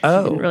on stage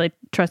because she didn't really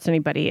trust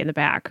anybody in the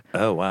back.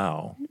 Oh,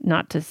 wow.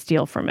 Not to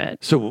steal from it.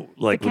 So,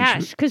 like... The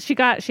cash, because she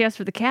asked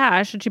for the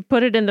cash, and she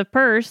put it in the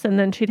purse, and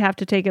then she'd have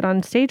to take it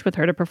on stage with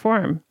her to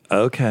perform.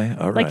 Okay,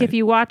 all right. Like, if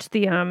you watch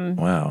the...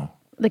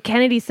 the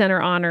Kennedy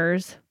Center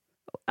honors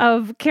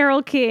of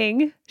Carole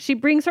King, she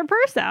brings her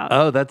purse out.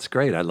 Oh, that's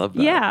great. I love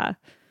that. Yeah.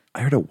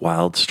 I heard a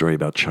wild story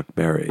about Chuck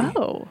Berry.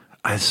 Oh.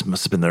 This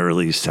must have been the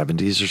early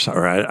 70s or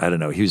something. Or I don't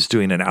know. He was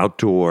doing an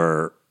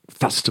outdoor...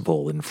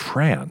 festival in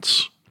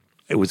France.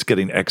 It was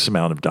getting X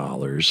amount of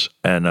dollars,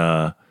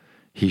 and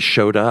he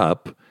showed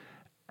up,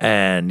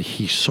 And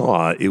he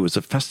saw it was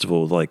a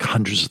festival with like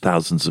hundreds of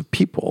thousands of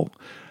people.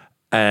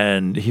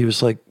 And he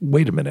was like,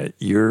 wait a minute,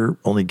 you're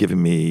only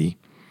giving me,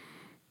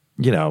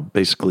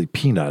 basically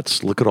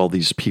peanuts. Look at all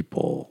these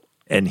people.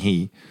 And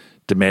he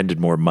demanded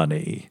more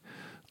money,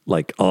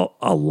 like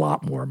a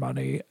lot more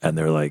money. And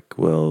they're like,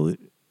 well,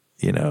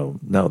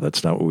 no,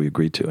 that's not what we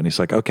agreed to. And he's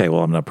like, okay,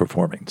 well, I'm not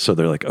performing. So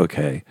they're like,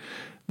 okay.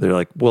 They're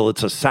like, well,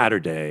 it's a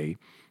Saturday.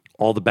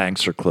 All the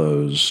banks are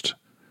closed.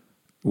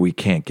 We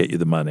can't get you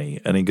the money.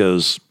 And he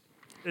goes,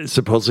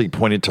 supposedly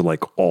pointed to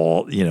like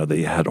all,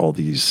 they had all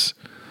these,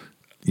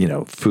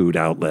 food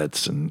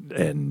outlets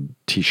and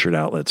T-shirt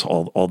outlets,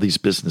 all these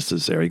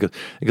businesses there. He goes,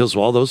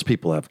 well, all those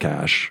people have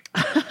cash.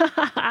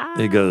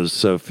 He goes,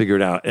 so figure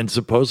it out. And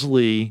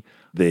supposedly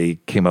they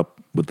came up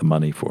with the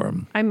money for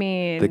him. I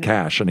mean, the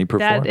cash, and he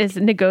performed. That is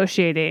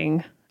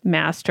negotiating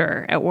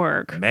master at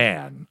work.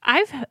 Man.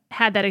 I've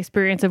had that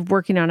experience of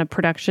working on a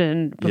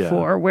production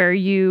before where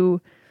you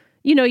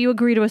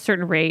agree to a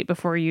certain rate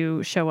before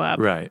you show up.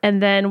 Right.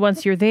 And then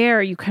once you're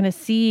there, you kind of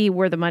see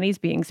where the money's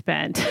being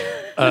spent.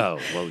 Oh,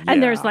 well, yeah.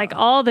 And there's like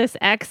all this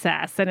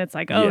excess. And it's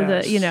like,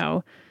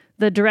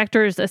 the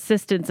director's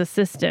assistant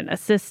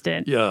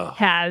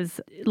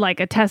has like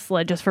a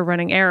Tesla just for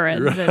running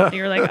errands. Right. And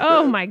you're like,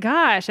 oh my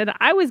gosh. And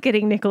I was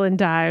getting nickel and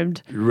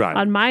dimed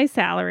on my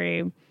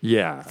salary.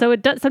 Yeah. So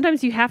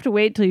sometimes you have to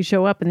wait till you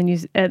show up, and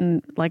then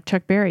and like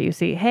Chuck Berry, you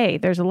see, hey,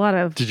 there's a lot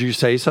of. Did you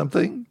say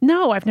something?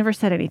 No, I've never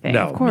said anything.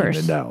 No, of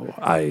course.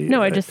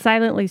 I just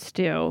silently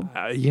stew.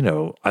 I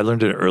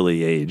learned at an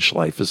early age,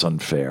 life is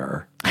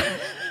unfair.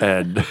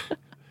 And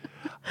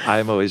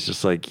I'm always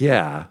just like,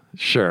 yeah,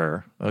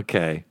 sure.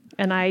 Okay.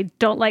 And I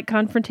don't like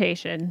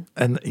confrontation.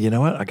 And you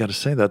know what? I got to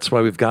say, that's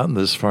why we've gotten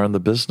this far in the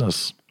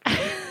business.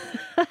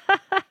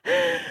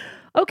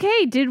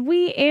 Okay, did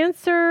we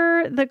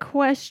answer the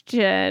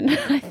question?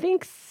 I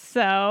think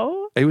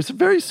so. It was a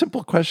very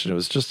simple question. It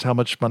was just how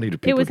much money do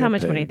people get paid? It was how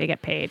much money they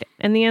get paid.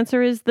 And the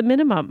answer is the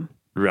minimum.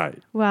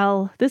 Right.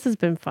 Well, this has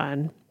been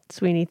fun.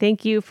 Sweeney,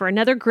 thank you for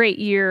another great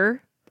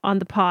year on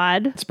the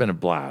pod. It's been a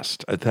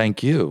blast.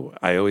 Thank you.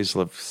 I always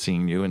love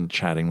seeing you and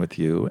chatting with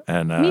you.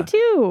 And me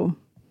too.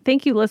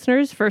 Thank you,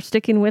 listeners, for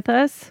sticking with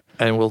us.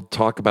 And we'll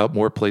talk about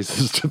more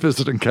places to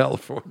visit in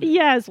California.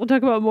 Yes, we'll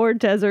talk about more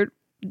desert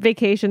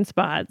vacation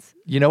spots.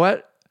 You know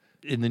what?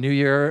 In the new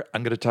year,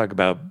 I'm going to talk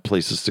about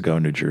places to go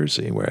in New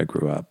Jersey, where I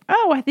grew up.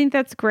 Oh, I think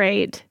that's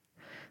great.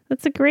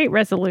 That's a great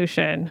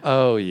resolution.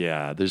 Oh,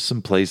 yeah. There's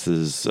some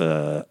places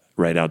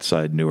right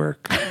outside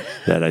Newark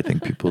that I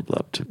think people would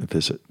love to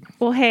visit.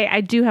 Well, hey,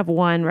 I do have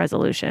one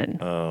resolution.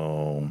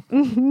 Oh,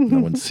 no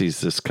one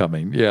sees this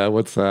coming. Yeah,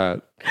 what's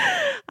that?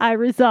 I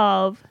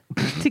resolve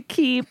to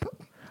keep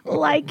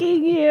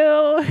liking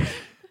you.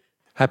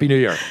 Happy New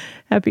Year.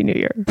 Happy New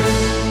Year.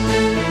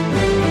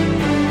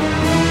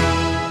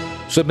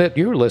 Submit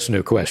your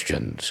listener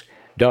questions.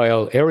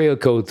 Dial area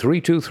code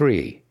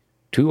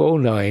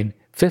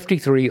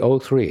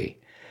 323-209-5303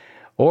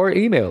 or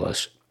email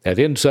us at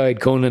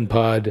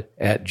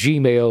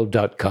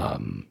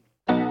InsideConanPod@gmail.com.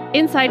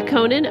 Inside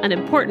Conan, an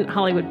important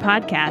Hollywood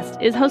podcast,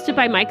 is hosted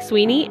by Mike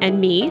Sweeney and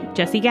me,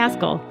 Jesse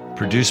Gaskell.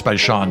 Produced by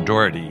Sean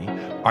Doherty.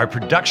 Our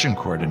production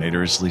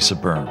coordinator is Lisa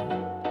Byrne.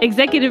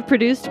 Executive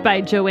produced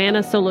by Joanna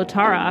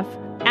Solotaroff,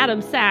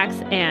 Adam Sachs,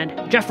 and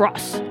Jeff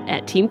Ross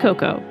at Team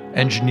Coco.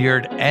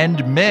 Engineered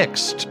and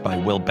mixed by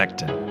Will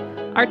Beckton.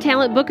 Our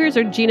talent bookers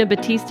are Gina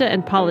Batista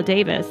and Paula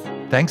Davis.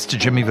 Thanks to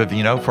Jimmy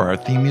Vivino for our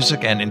theme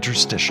music and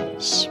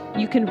interstitials.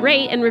 You can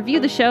rate and review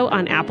the show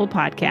on Apple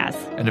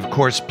Podcasts. And of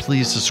course,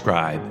 please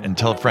subscribe and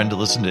tell a friend to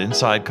listen to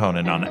Inside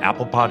Conan on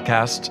Apple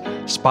Podcasts,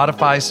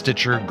 Spotify,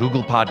 Stitcher,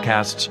 Google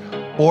Podcasts,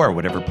 or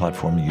whatever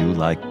platform you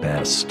like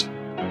best.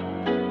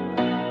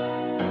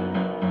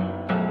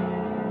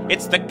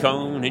 It's the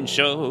Conan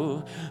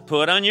Show.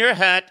 Put on your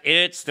hat,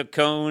 it's the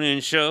Conan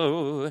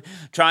Show.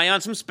 Try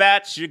on some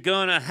spats, you're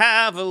gonna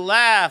have a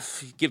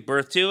laugh. Give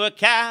birth to a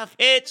calf,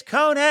 it's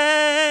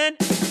Conan!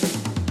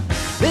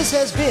 This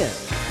has been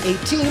a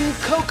Team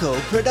Coco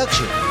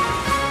production.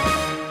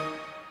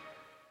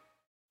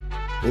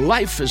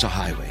 Life is a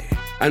highway,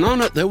 and on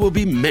it there will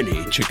be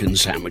many chicken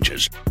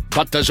sandwiches.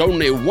 But there's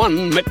only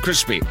one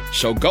McCrispy.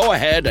 So go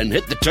ahead and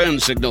hit the turn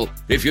signal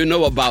if you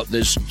know about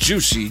this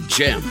juicy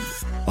gem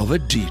of a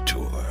detour.